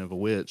domain of a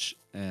witch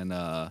and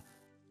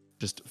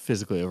just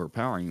physically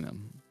overpowering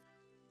them.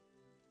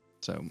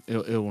 So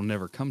it will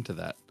never come to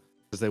that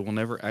because they will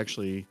never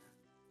actually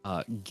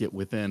get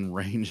within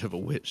range of a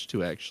witch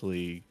to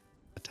actually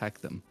attack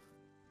them.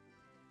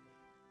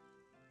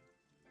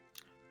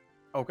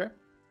 Okay.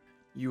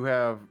 You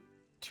have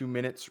 2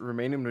 minutes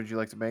remaining. Would you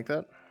like to bank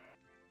that?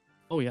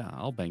 Oh yeah,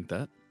 I'll bank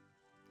that.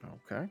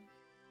 Okay.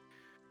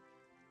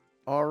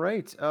 All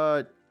right.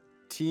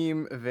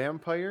 Team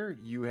Vampire,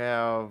 you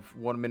have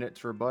 1 minute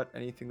to rebut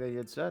anything that he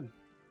had said.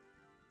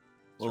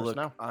 Well, Starts look,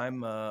 now.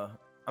 I'm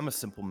a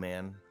simple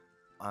man.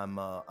 I'm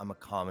a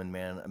common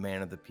man, a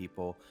man of the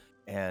people,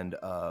 and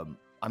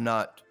I'm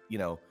not,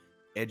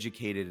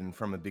 educated and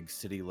from a big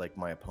city like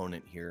my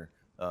opponent here.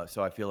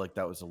 So I feel like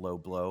that was a low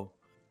blow.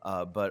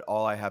 But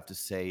all I have to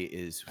say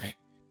is,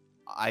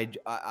 I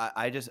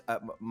just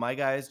my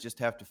guys just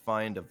have to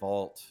find a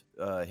vault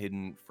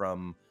hidden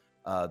from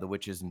the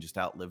witches and just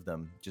outlive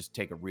them. Just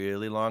take a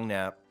really long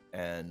nap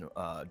and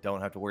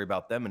don't have to worry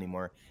about them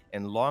anymore.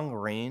 And long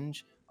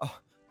range, oh,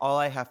 all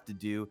I have to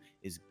do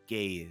is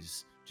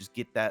gaze. Just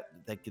get that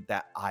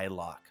eye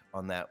lock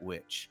on that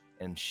witch,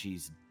 and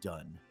she's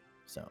done.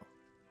 So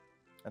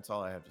that's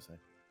all I have to say.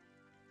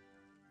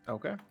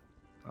 Okay.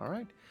 All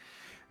right.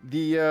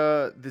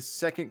 The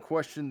second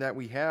question that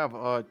we have,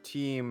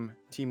 Team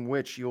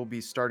Witch, you'll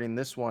be starting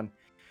this one.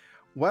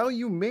 While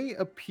you may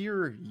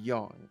appear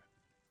young,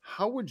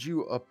 how would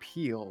you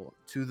appeal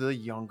to the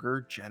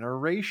younger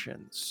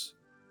generations?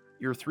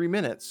 Your 3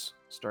 minutes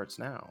starts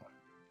now.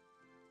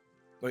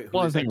 Wait, who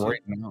Well, I is that think to?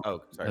 right now,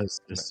 Oh, sorry.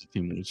 as a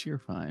team lead, you're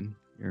fine.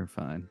 You're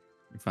fine.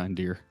 You're fine,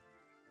 dear.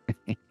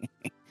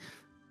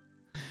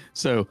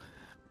 So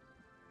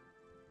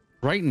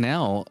right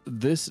now,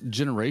 this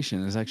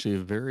generation is actually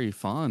very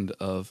fond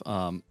of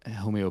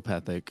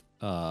homeopathic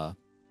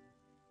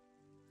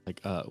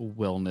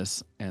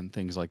wellness and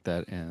things like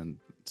that, and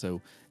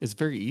so it's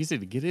very easy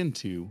to get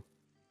into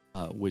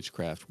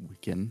witchcraft,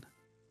 Wiccan,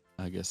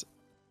 I guess,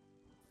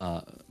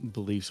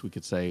 beliefs we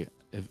could say,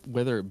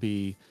 whether it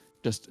be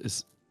just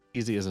as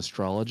easy as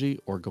astrology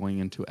or going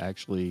into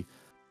actually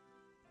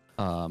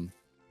um,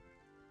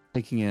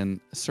 taking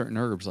in certain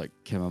herbs like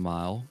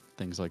chamomile,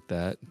 things like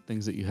that,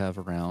 things that you have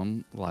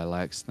around,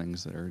 lilacs,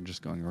 things that are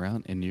just going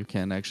around, and you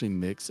can actually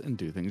mix and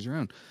do things your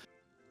own.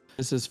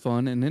 This is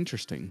fun and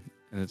interesting,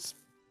 and it's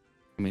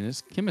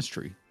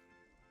chemistry.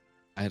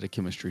 I had a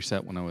chemistry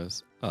set when I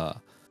was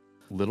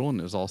little, and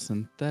it was all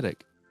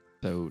synthetic.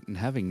 So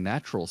having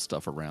natural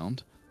stuff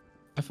around,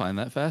 I find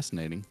that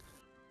fascinating.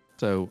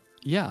 So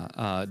yeah,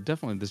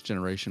 definitely this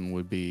generation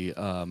would be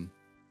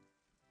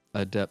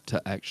adept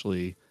to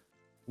actually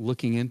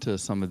looking into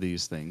some of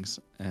these things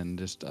and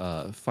just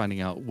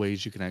finding out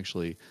ways you can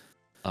actually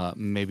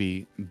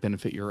maybe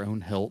benefit your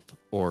own health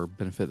or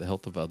benefit the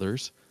health of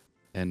others,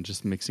 and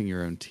just mixing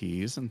your own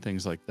teas and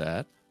things like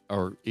that,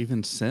 or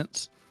even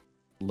scents,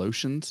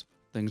 lotions,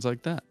 things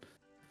like that.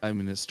 I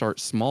mean, it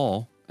starts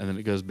small and then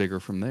it goes bigger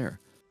from there.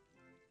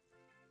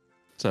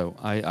 So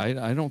I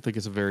don't think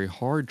it's a very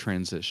hard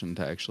transition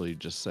to actually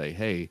just say,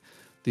 hey,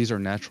 these are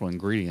natural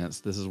ingredients.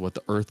 This is what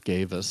the earth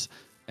gave us.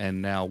 And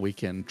now we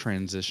can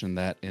transition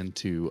that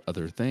into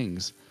other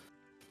things.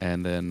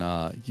 And then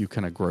you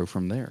kind of grow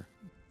from there.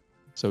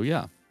 So,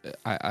 yeah,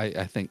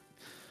 I think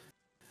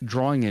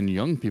drawing in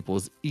young people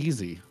is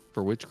easy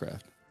for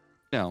witchcraft.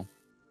 Now,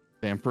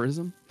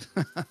 vampirism,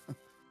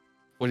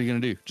 what are you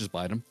going to do? Just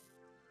bite them?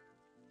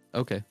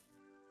 Okay.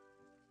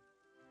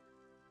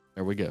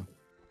 There we go.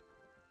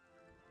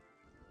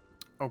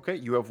 Okay,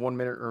 you have 1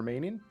 minute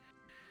remaining.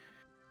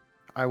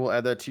 I will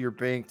add that to your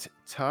banked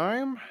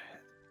time.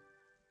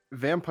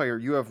 Vampire,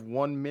 you have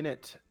 1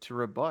 minute to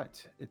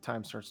rebut.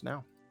 Time starts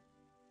now.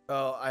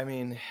 Oh, I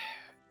mean,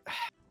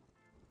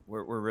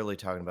 we're really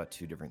talking about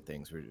two different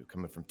things. We're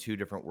coming from two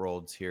different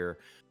worlds here.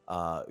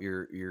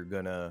 You're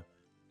gonna.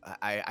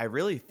 I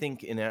really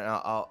think, and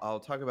I'll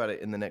talk about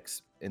it in the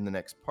next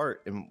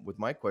part and with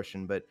my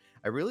question. But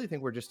I really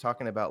think we're just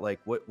talking about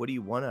like what do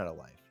you want out of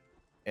life?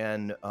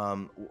 And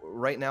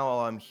right now,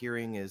 all I'm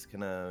hearing is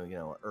kind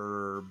of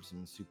herbs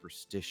and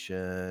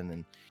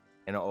superstition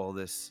and all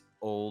this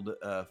old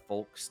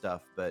folk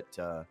stuff. But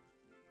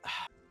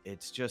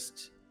it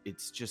just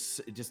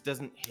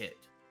doesn't hit.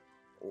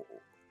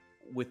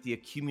 with the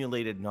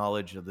accumulated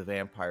knowledge of the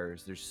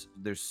vampires,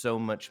 there's so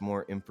much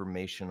more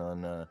information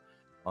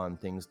on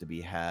things to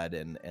be had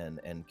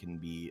and can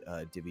be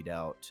divvied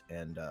out.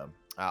 And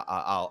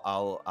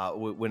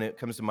when it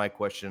comes to my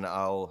question,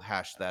 I'll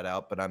hash that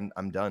out. But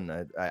I'm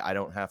done. I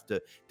don't have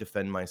to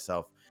defend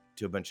myself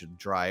to a bunch of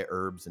dry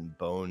herbs and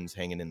bones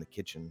hanging in the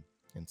kitchen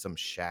in some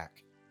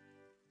shack.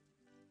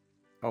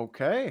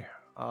 Okay.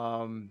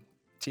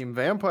 Team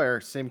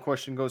Vampire, same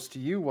question goes to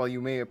you. While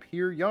you may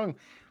appear young,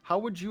 how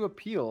would you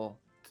appeal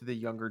to the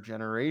younger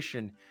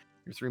generation?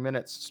 Your 3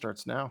 minutes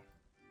starts now.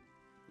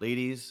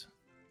 Ladies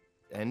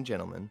and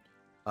gentlemen,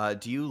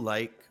 do you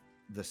like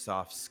the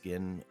soft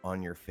skin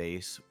on your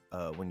face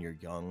when you're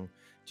young?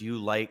 Do you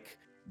like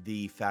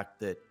the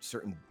fact that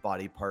certain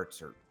body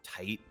parts are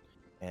tight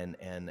and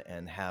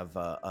have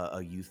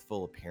a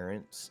youthful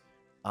appearance?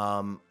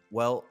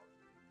 Well,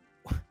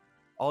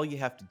 all you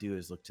have to do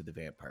is look to the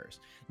vampires.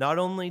 Not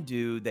only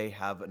do they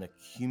have an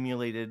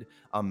accumulated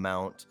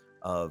amount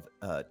of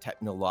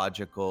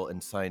technological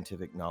and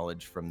scientific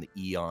knowledge from the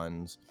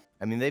eons.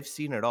 I mean, they've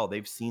seen it all.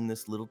 They've seen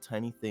this little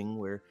tiny thing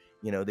where,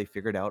 they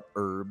figured out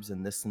herbs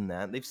and this and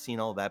that. They've seen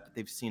all that, but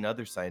they've seen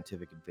other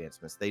scientific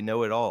advancements. They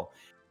know it all.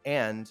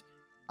 And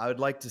I would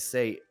like to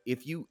say,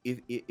 if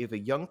a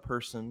young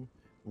person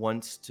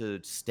wants to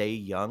stay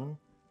young,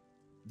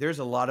 there's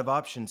a lot of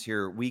options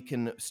here. We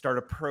can start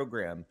a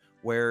program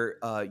where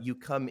you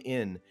come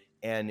in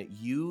and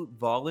you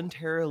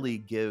voluntarily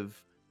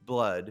give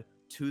blood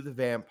to the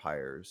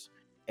vampires,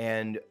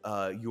 and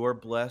you're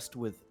blessed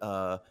with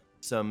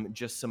some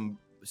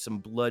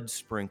blood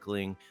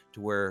sprinkling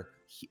to where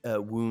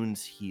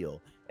wounds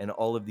heal, and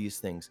all of these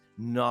things.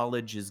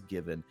 Knowledge is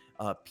given,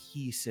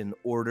 peace and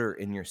order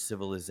in your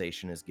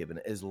civilization is given,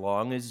 as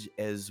long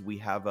as we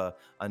have a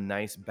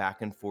nice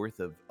back and forth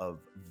of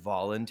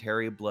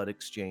voluntary blood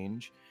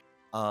exchange.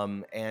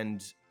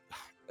 And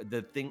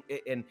the thing,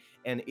 and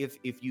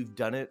if you've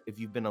done it, if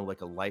you've been like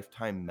a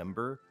lifetime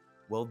member,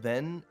 well,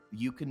 then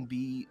you can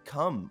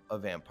become a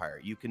vampire.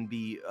 You can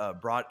be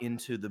brought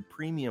into the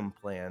premium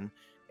plan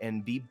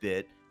and be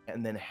bit,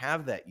 and then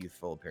have that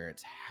youthful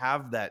appearance,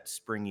 have that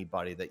springy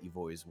body that you've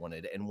always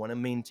wanted and want to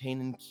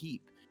maintain and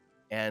keep,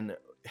 and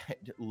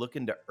look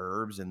into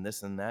herbs and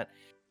this and that.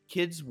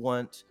 Kids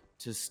want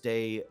to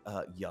stay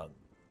young,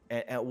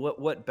 and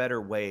what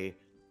better way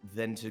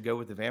than to go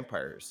with the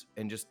vampires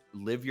and just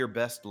live your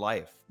best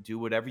life, do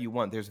whatever you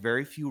want. There's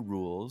very few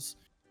rules,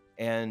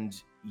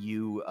 and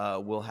you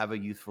will have a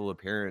youthful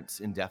appearance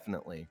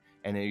indefinitely,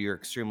 and you're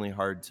extremely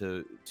hard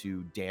to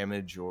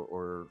damage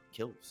or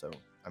kill. So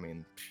I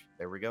mean,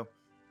 there we go.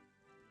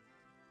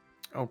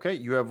 Okay,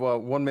 you have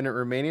 1 minute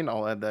remaining.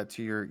 I'll add that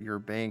to your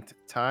banked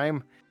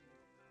time.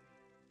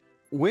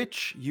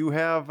 Which you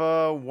have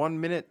 1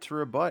 minute to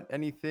rebut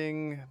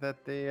anything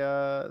that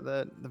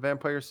that the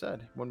vampire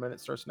said. 1 minute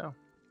starts now.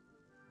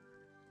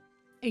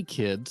 Hey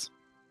kids,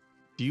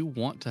 do you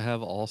want to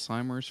have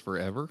Alzheimer's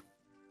forever?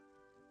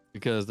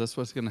 Because that's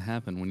what's going to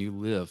happen when you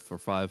live for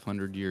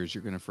 500 years.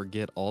 You're going to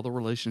forget all the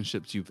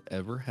relationships you've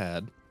ever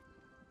had.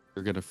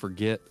 You're going to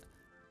forget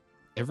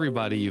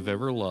everybody you've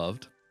ever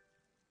loved.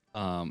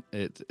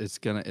 It's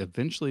going to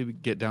eventually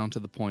get down to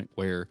the point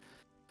where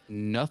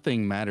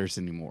nothing matters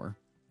anymore.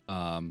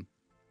 A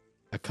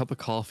cup of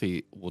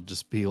coffee will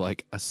just be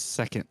like a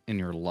second in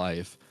your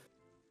life.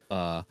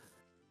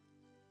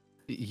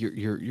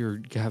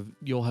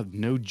 You'll have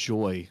no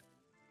joy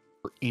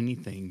for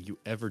anything you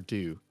ever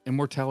do.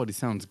 Immortality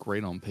sounds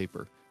great on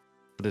paper,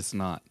 but it's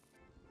not.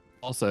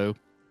 Also,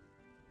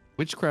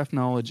 witchcraft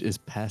knowledge is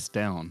passed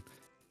down.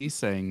 He's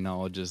saying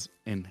knowledge is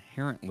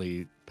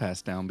inherently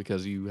passed down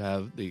because you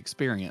have the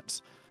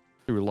experience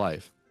through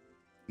life.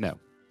 No,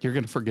 you're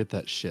going to forget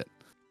that shit.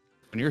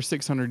 When you're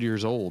 600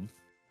 years old,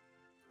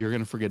 you're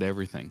going to forget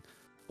everything.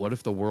 What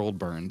if the world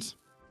burns?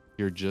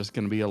 You're just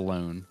going to be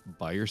alone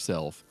by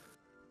yourself.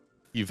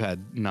 You've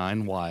had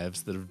 9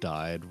 wives that have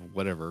died,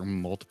 whatever,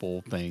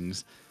 multiple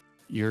things.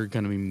 You're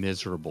going to be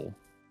miserable.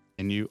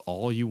 And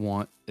all you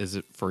want is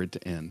for it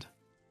to end.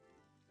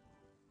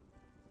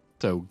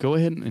 So go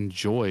ahead and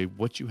enjoy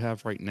what you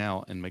have right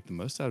now and make the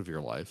most out of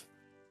your life.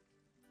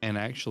 And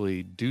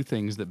actually do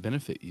things that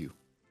benefit you.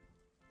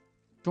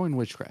 Join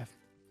witchcraft.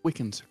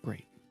 Wiccans are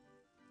great.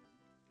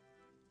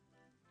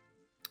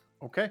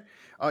 Okay,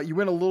 you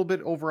went a little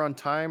bit over on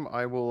time.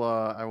 I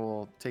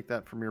will take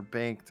that from your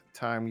banked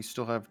time. You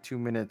still have 2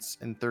 minutes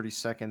and 30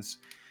 seconds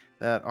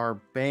that are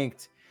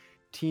banked.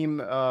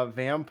 Team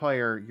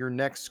Vampire, your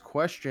next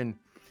question.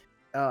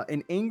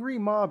 An angry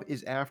mob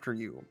is after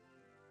you.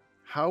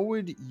 How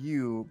would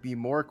you be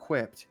more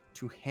equipped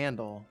to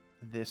handle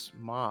this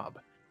mob?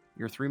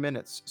 Your 3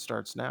 minutes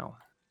starts now.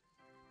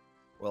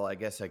 Well, I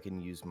guess I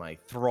can use my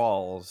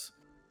thralls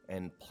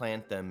and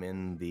plant them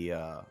in the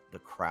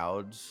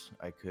crowds.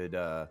 I could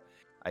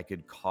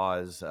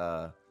cause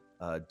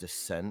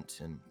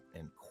dissent and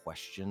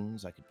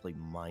questions. I could play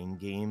mind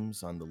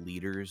games on the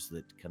leaders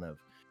that kind of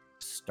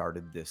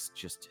started this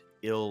just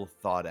ill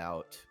thought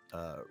out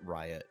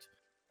riot,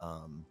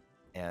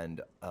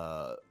 and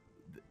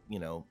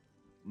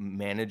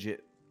manage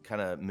it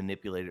kind of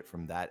manipulate it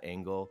from that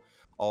angle.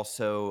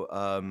 Also,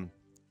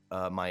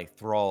 my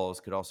thralls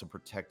could also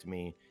protect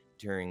me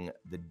during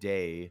the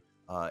day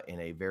in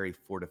a very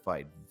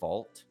fortified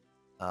vault.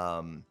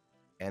 Um,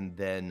 and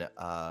then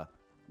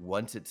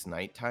once it's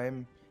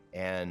nighttime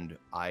and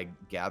I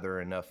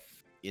gather enough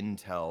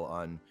intel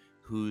on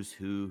who's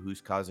who,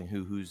 who's causing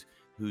who's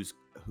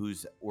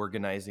who's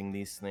organizing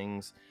these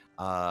things,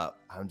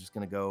 I'm just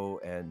gonna go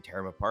and tear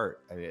them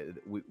apart. I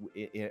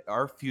mean,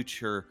 our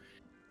future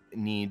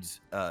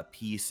needs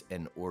peace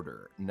and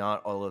order,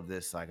 not all of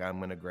this like I'm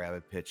gonna grab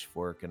a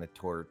pitchfork and a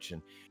torch,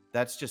 and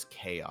that's just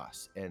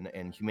chaos.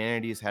 And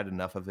humanity has had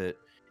enough of it.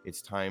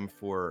 It's time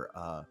for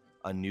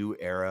a new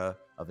era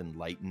of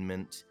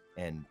enlightenment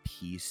and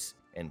peace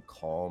and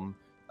calm,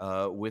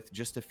 with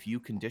just a few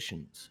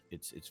conditions.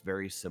 It's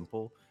very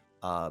simple,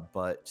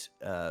 but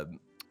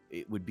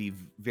it would be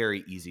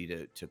very easy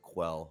to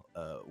quell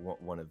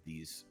one of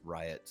these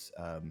riots.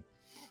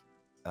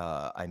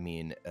 I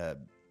mean,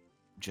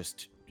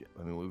 just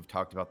I mean, we've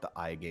talked about the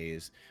eye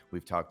gaze,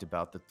 we've talked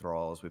about the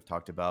thralls, we've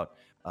talked about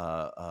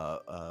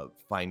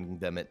finding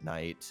them at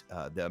night,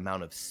 the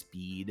amount of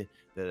speed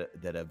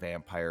that a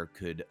vampire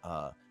could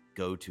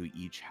go to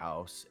each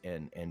house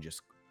and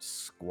just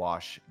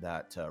squash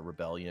that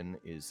rebellion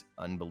is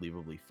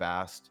unbelievably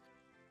fast.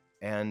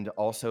 And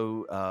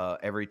also,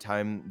 every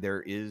time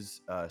there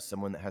is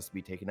someone that has to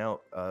be taken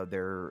out,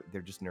 they're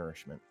just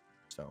nourishment.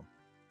 So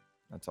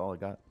that's all I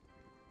got.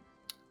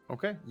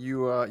 Okay,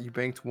 you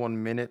banked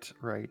 1 minute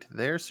right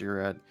there, so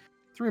you're at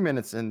 3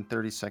 minutes and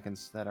 30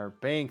 seconds that are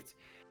banked.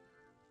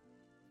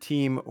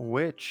 Team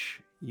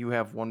Witch, you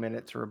have 1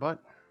 minute to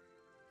rebut.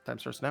 Time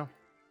starts now.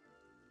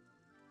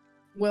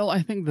 Well,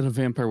 I think that a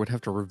vampire would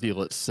have to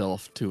reveal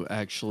itself to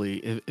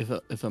actually,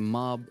 if a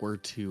mob were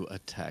to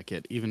attack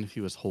it, even if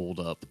he was holed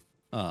up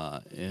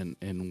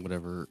in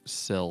whatever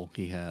cell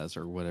he has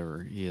or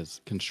whatever he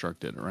has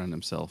constructed around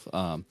himself,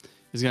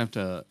 he's gonna have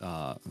to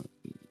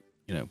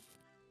you know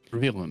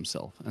reveal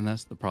himself, and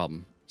that's the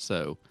problem.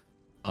 So,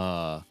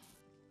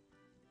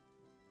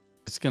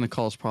 it's gonna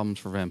cause problems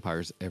for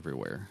vampires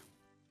everywhere.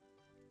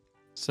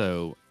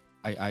 So,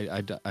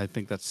 I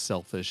think that's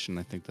selfish, and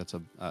I think that's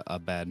a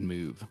bad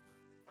move,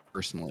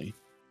 personally.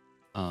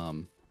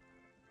 Um,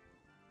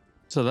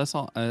 so that's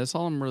all. That's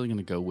all I'm really going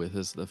to go with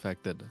is the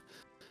fact that,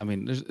 I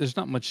mean, there's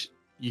not much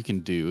you can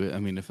do. I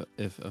mean,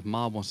 if a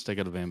mob wants to take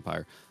out a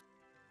vampire,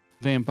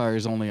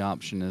 vampire's only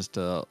option is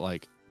to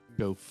like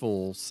go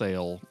full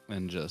sail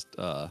and just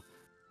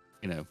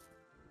you know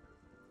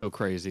go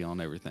crazy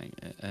on everything,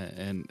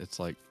 and it's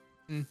like,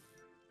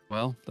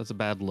 well, that's a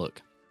bad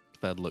look. It's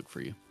a bad look for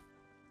you.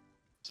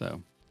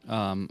 So.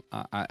 I'm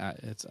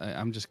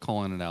just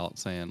calling it out,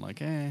 saying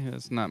like,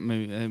 it's not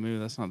maybe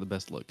that's not the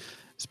best look,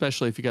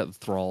 especially if you got the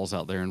thralls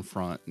out there in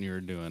front and you're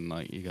doing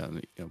like you got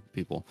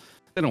people,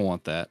 they don't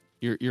want that.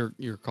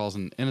 You're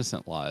causing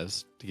innocent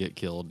lives to get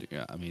killed.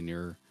 Yeah, I mean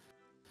you're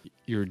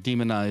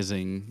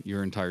demonizing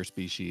your entire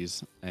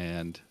species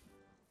and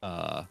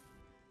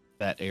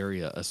that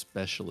area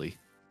especially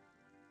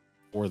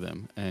for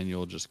them, and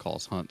you'll just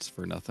cause hunts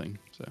for nothing.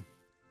 So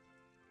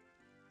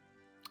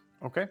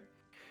Okay.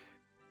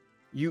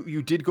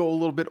 You did go a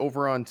little bit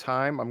over on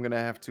time. I'm gonna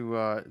have to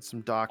dock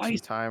some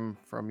twice. time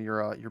from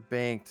your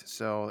banked,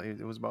 so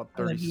it was about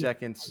How'd I 30 do it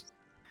seconds.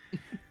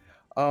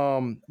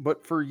 twice?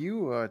 But for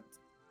you,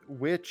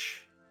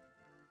 Witch,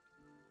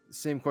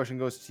 same question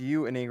goes to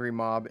you. An angry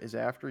mob is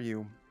after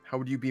you. How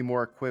would you be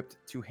more equipped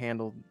to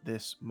handle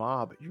this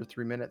mob? Your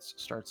 3 minutes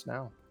starts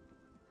now.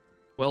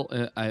 Well,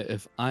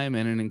 if I'm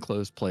in an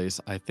enclosed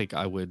place, I think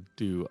I would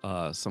do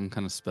some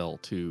kind of spell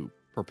to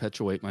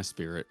perpetuate my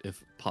spirit,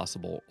 if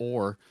possible,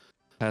 or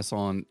pass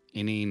on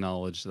any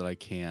knowledge that I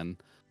can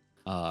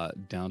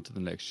down to the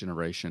next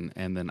generation,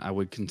 and then I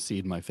would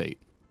concede my fate.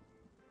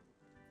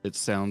 It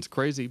sounds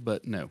crazy,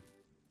 but no,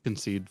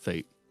 concede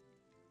fate.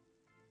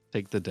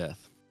 Take the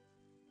death.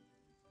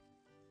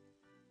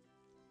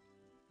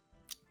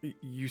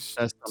 You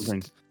That's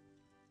something.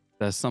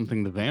 That's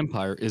something the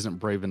vampire isn't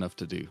brave enough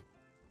to do.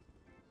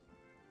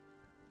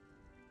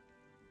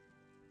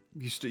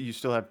 you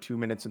still have 2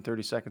 minutes and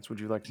 30 seconds. Would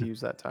you like to use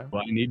that time?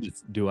 Well,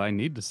 do I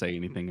need to say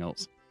anything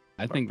else?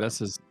 I think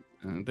Okay.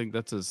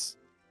 that's as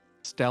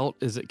stout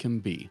as it can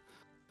be.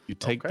 You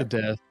take the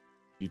Okay. death,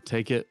 you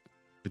take it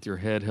with your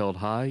head held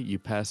high, you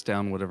pass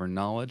down whatever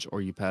knowledge,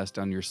 or you pass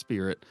down your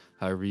spirit,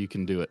 however you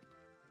can do it.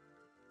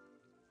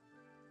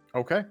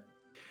 Okay.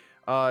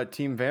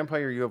 Team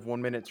Vampire, you have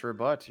 1 minute to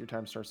rebut. Your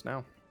time starts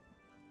now.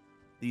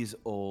 These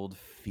old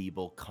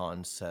feeble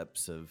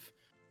concepts of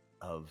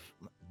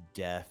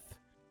death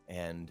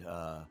and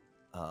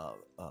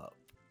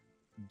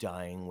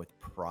dying with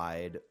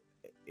pride,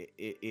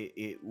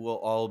 it will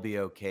all be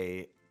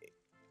okay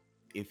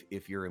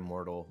if you're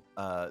immortal.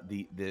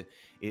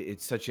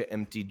 It's such an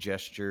empty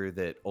gesture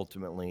that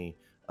ultimately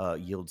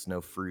yields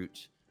no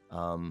fruit.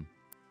 Um,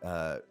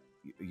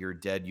 you're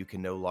dead. You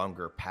can no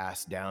longer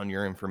pass down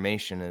your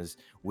information as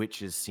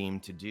witches seem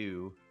to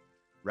do,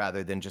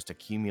 rather than just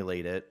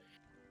accumulate it.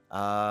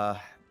 I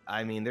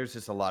mean, there's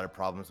just a lot of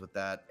problems with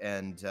that,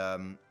 and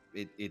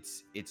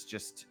it's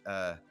just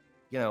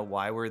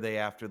why were they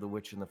after the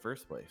witch in the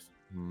first place?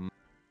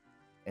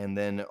 And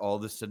then all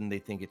of a sudden they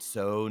think it's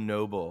so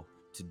noble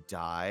to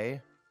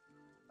die.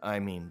 I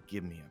mean,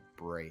 give me a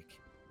break.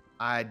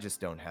 I just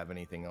don't have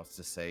anything else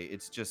to say.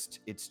 It's just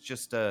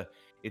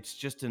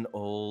an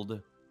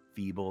old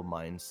feeble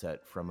mindset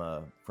from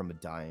a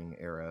dying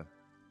era.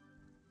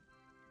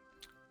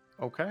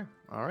 Okay.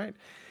 All right.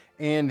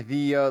 And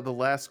the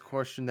last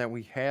question that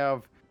we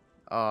have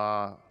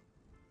uh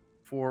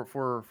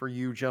for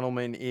you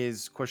gentlemen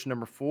is question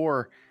number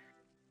 4.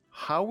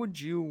 How would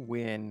you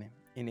win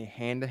in a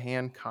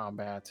hand-to-hand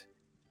combat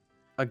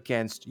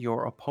against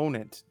your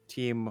opponent?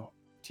 Team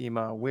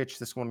Witch,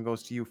 this one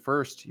goes to you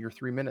first. Your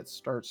 3 minutes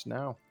starts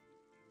now.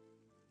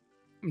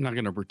 I'm not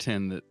going to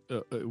pretend that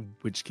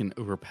which can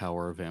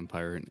overpower a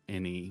vampire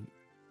in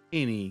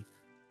any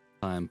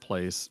time,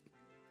 place,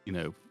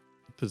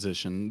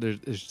 position.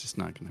 It's just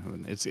not going to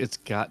happen. It's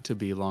got to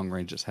be long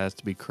range. It has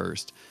to be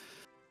cursed.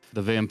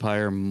 The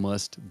vampire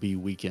must be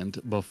weakened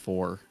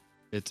before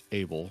it's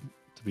able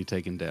to be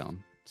taken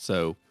down.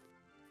 So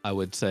I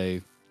would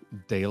say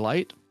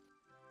daylight,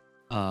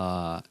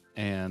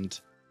 and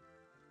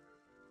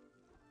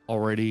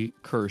already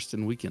cursed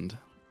and weakened.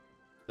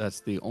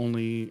 That's the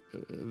only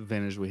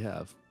advantage we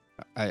have.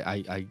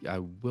 I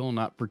will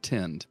not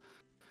pretend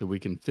that we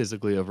can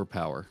physically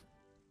overpower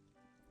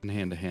in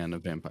hand to hand a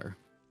vampire.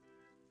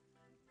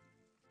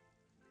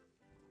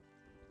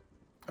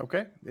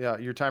 Okay. Yeah,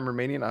 your time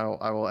remaining,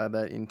 I will add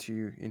that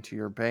into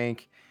your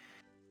bank.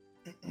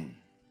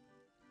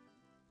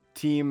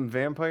 Team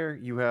Vampire,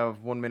 you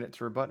have 1 minute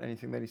to rebut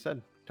anything that he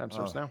said. Time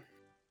starts now.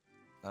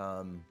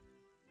 I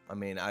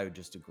mean, I would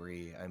just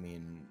agree. I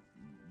mean,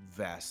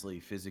 vastly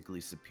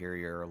physically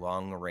superior,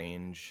 long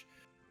range.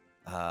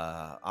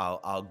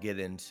 I'll get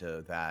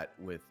into that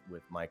with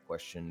my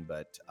question,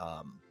 but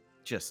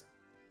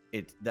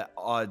the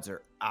odds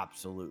are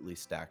absolutely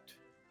stacked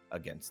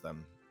against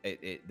them.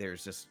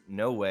 There's just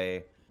no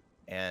way,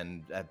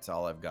 and that's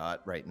all I've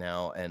got right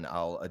now. And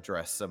I'll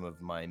address some of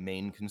my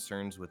main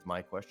concerns with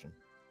my question.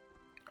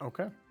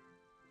 Okay.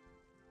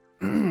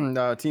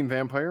 Team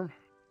Vampire,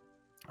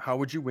 how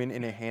would you win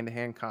in a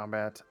hand-to-hand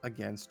combat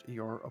against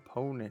your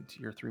opponent?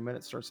 Your 3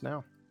 minutes starts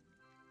now.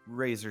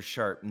 Razor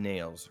sharp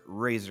nails,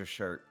 razor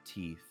sharp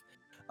teeth.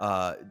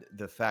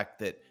 The fact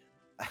that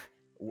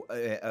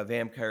a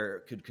vampire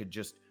could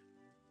just,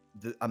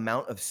 the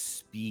amount of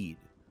speed,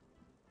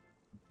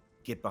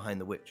 get behind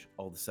the witch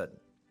all of a sudden,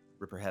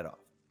 rip her head off.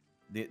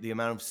 The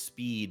amount of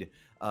speed,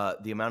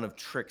 the amount of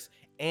tricks,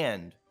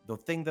 and the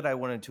thing that I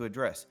wanted to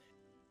address,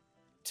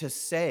 to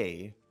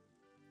say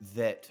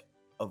that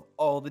of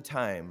all the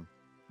time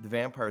the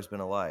vampire's been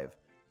alive,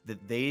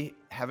 that they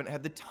haven't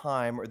had the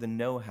time or the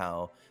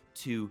know-how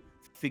to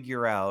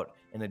figure out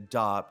and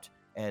adopt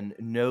and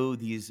know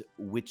these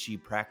witchy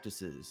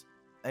practices.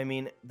 I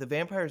mean, the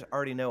vampires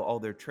already know all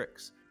their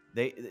tricks.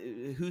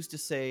 Who's to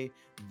say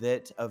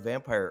that a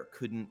vampire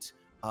couldn't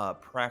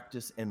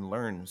practice and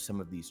learn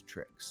some of these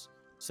tricks?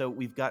 So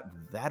we've got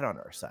that on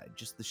our side,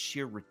 just the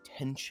sheer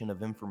retention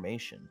of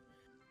information.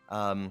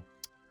 And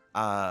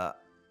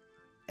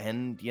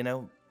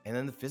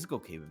then the physical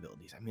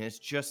capabilities. I mean, it's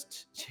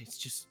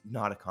just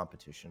not a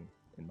competition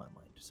in my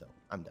mind. So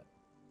I'm done.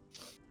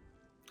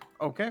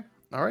 Okay.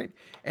 All right.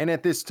 And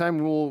at this time,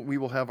 we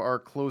will have our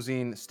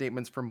closing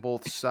statements from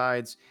both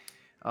sides.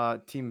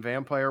 Team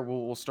Vampire,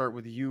 we'll start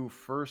with you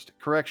first.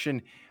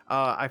 Correction,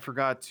 I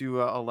forgot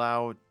to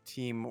allow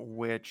Team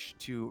Witch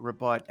to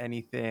rebut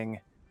anything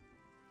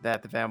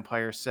that the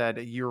vampire said.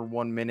 Your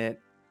 1 minute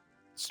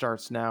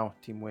starts now,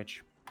 Team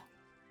Witch.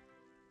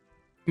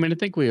 I mean, I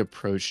think we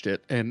approached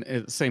it, and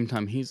at the same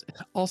time, he's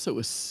also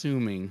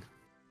assuming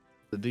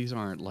that these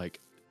aren't like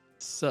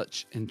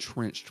such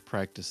entrenched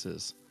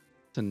practices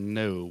to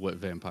know what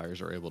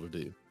vampires are able to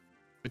do.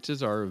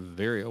 Witches are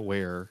very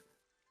aware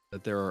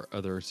that there are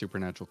other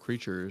supernatural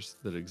creatures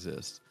that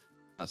exist.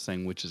 Not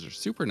saying witches are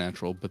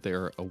supernatural, but they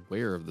are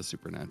aware of the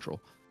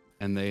supernatural,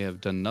 and they have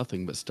done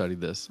nothing but study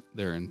this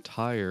their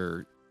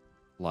entire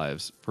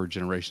lives for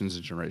generations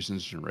and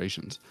generations and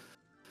generations.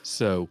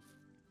 So,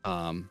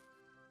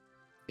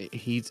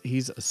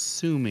 he's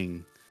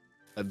assuming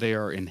that they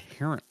are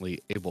inherently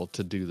able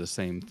to do the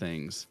same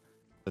things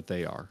that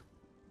they are,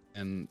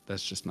 and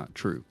that's just not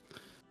true.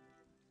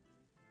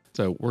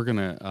 So we're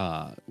gonna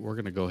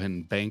go ahead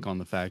and bank on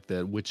the fact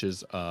that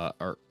witches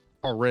are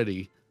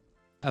already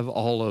have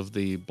all of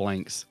the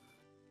blanks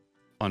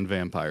on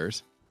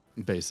vampires,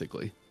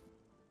 basically.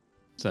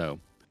 So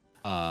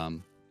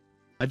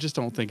I just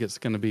don't think it's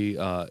going to be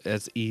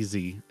as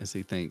easy as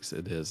he thinks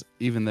it is,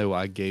 even though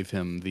I gave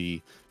him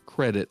the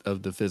credit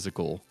of the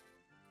physical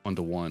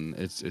 1-to-1.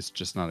 It's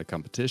just not a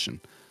competition.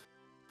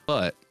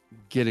 But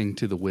getting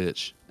to the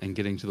witch and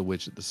getting to the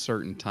witch at the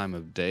certain time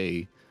of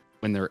day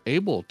when they're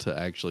able to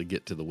actually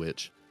get to the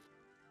witch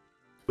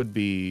would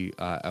be,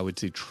 I would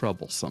say,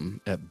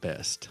 troublesome at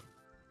best.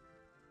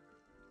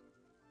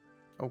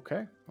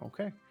 Okay.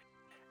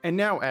 And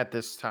now at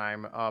this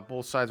time,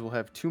 both sides will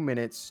have 2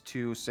 minutes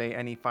to say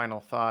any final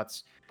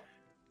thoughts.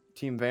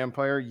 Team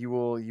Vampire, you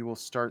will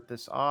start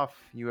this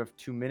off. You have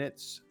 2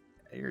 minutes.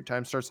 Your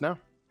time starts now.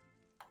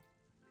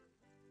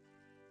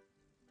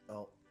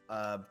 Well,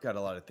 I've got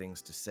a lot of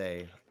things to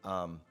say.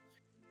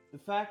 The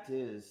fact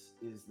is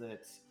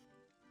that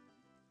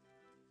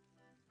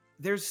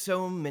there's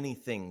so many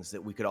things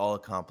that we could all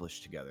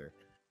accomplish together.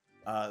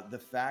 The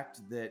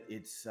fact that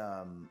it's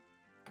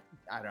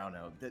I don't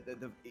know.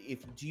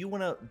 If do you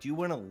want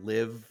to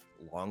live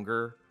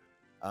longer?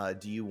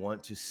 Do you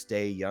want to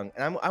stay young?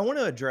 And I want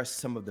to address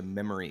some of the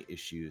memory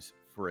issues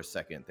for a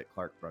second that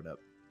Clark brought up.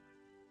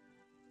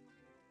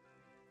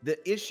 The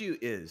issue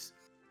is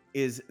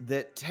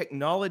that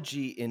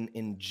technology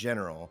in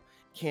general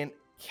can't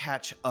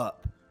catch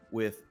up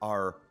with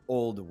our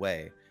old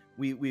way.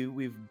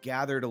 We've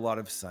gathered a lot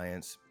of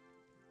science,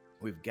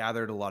 we've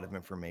gathered a lot of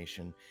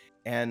information,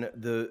 and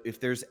if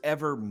there's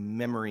ever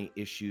memory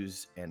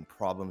issues and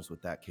problems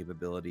with that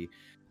capability,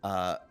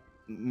 uh,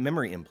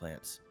 memory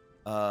implants,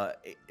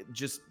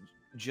 just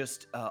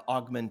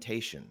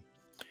augmentation.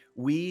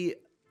 We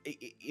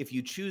If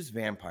you choose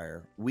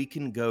vampire, we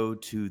can go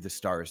to the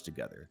stars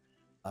together.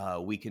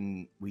 We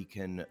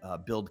can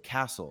build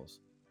castles,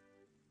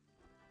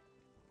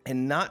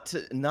 and not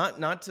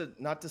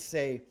to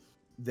say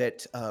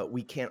that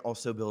we can't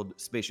also build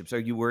spaceships. Are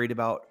you worried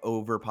about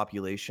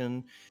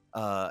overpopulation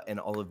and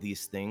all of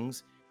these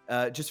things?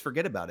 Just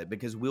forget about it,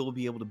 because we'll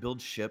be able to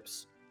build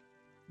ships,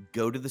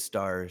 go to the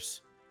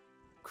stars,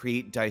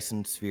 create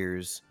Dyson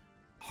spheres,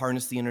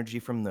 harness the energy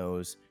from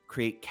those,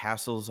 create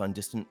castles on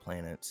distant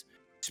planets,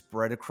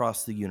 spread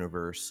across the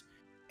universe,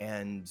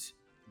 and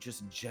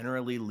just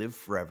generally live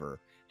forever.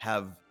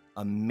 Have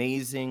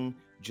amazing,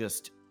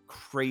 just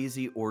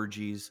crazy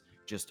orgies,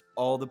 just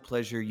all the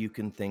pleasure you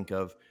can think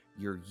of.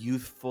 You're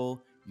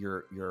youthful,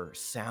 you're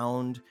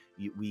sound.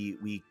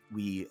 We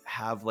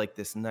have like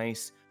this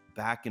nice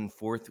back and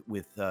forth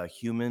with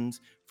humans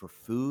for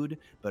food,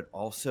 but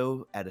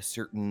also at a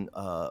certain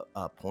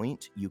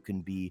point, you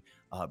can be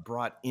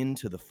brought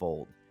into the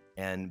fold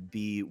and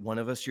be one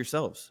of us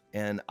yourselves.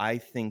 And I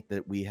think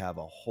that we have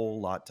a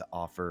whole lot to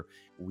offer.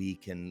 We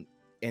can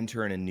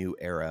enter in a new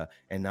era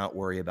and not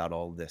worry about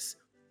all this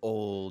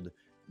old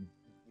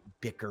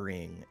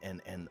bickering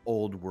and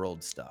old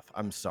world stuff.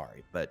 I'm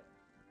sorry, but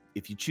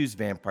if you choose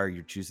vampire,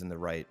 you're choosing the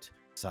right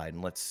side,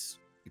 and let's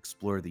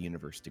explore the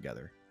universe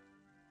together.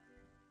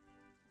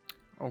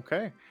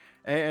 Okay.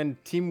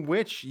 And Team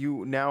Witch,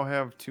 you now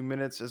have 2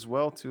 minutes as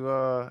well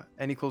to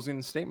any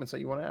closing statements that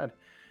you want to add.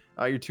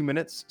 Your 2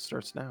 minutes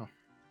starts now.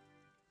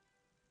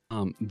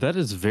 That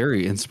is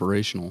very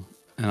inspirational,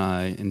 and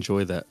I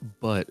enjoy that.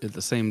 But at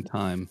the same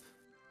time,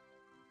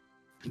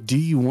 do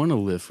you want to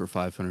live for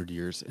 500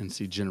 years and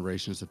see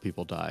generations of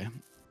people die?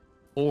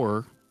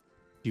 Or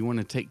do you want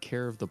to take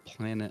care of the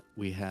planet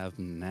we have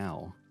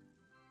now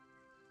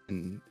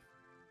and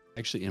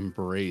actually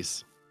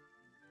embrace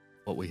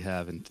what we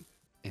have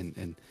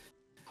and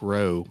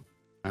grow?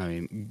 I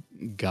mean,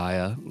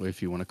 Gaia,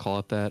 if you want to call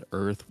it that,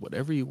 Earth,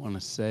 whatever you want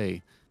to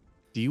say.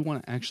 Do you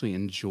want to actually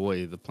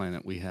enjoy the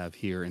planet we have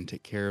here and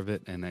take care of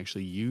it and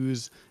actually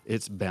use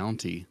its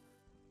bounty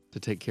to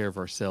take care of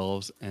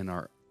ourselves and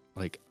our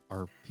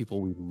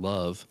people we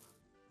love,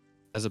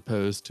 as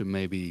opposed to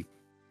maybe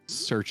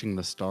searching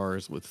the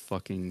stars with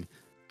fucking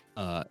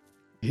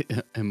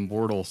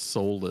immortal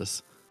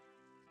soulless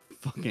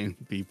fucking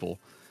people?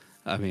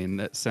 I mean,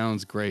 that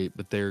sounds great,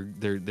 but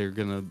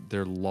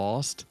they're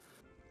lost.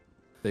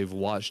 They've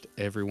watched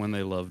everyone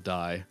they love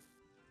die,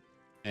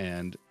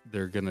 and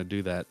they're gonna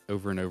do that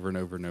over and over and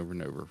over and over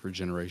and over for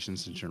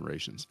generations and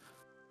generations.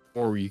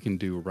 Or you can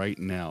do right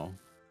now,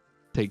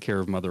 take care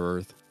of Mother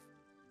Earth,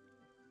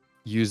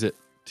 use it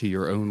to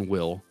your own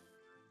will,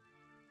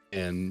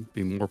 and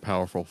be more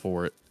powerful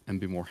for it and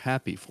be more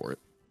happy for it.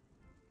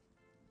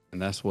 And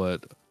that's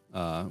what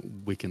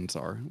Wiccans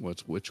are,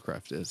 what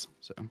witchcraft is.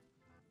 So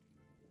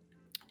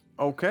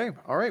Okay.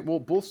 All right. Well,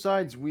 both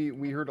sides,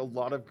 we heard a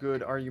lot of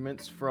good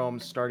arguments, from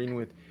starting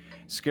with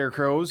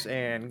scarecrows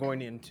and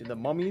going into the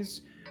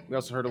mummies. We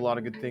also heard a lot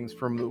of good things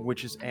from the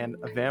witches and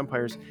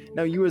vampires.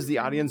 Now, you as the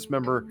audience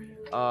member,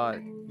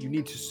 you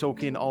need to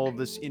soak in all of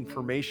this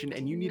information,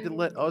 and you need to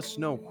let us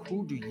know,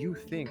 who do you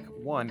think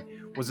won?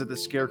 Was it the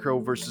scarecrow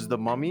versus the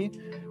mummy,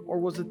 or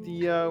was it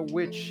the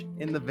witch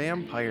and the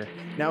vampire?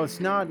 Now, it's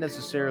not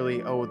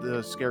necessarily, oh,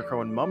 the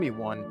scarecrow and mummy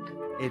won.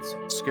 It's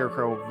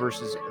Scarecrow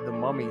versus the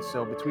Mummy.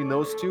 So between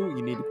those two,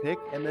 you need to pick,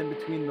 and then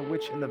between the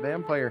Witch and the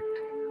Vampire,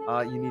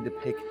 you need to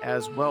pick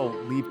as well.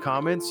 Leave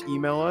comments,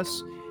 email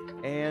us,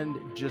 and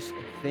just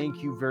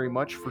thank you very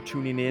much for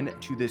tuning in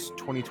to this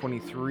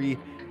 2023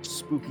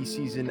 spooky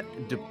season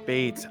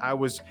debate. I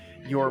was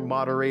your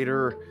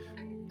moderator,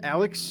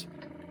 Alex,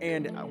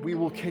 and we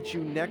will catch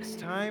you next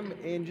time.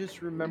 And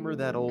just remember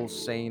that old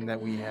saying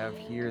that we have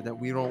here, that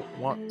we don't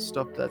want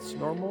stuff that's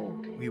normal,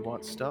 we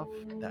want stuff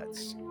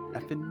that's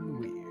effing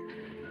weird.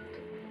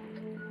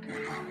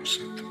 When I was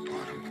at the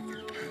bottom of the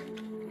pit,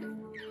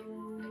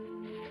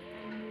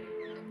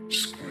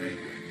 screaming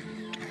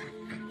in the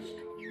darkness,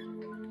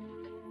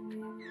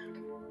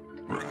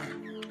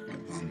 racked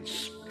with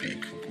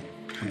unspeakable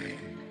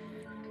pain,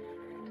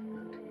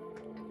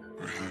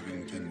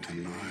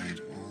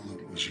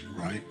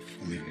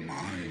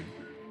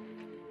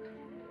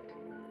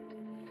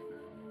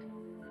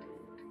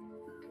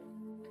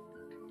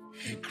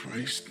 He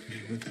graced me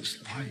with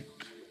his light,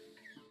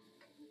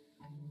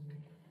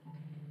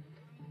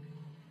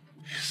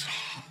 his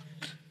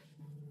hot,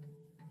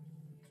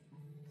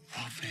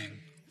 loving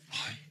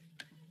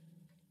light.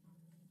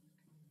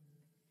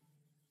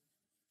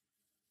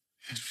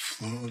 It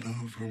flowed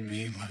over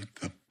me like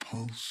the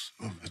pulse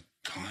of a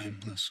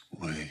timeless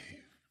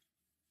wave.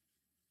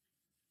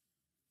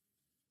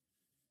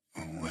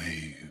 A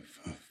wave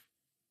of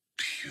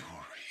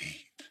pure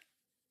heat.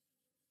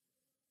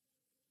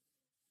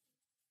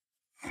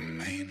 A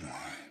main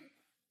line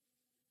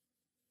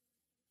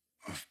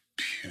of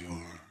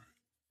pure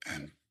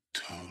and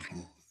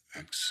total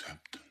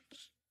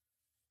acceptance.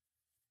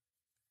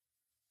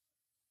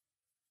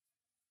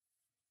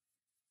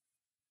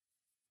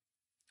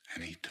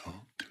 And he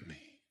talked to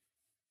me,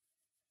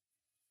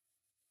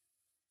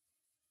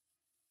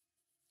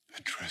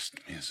 addressed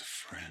me as a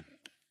friend.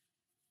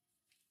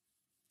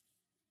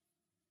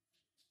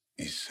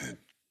 He said,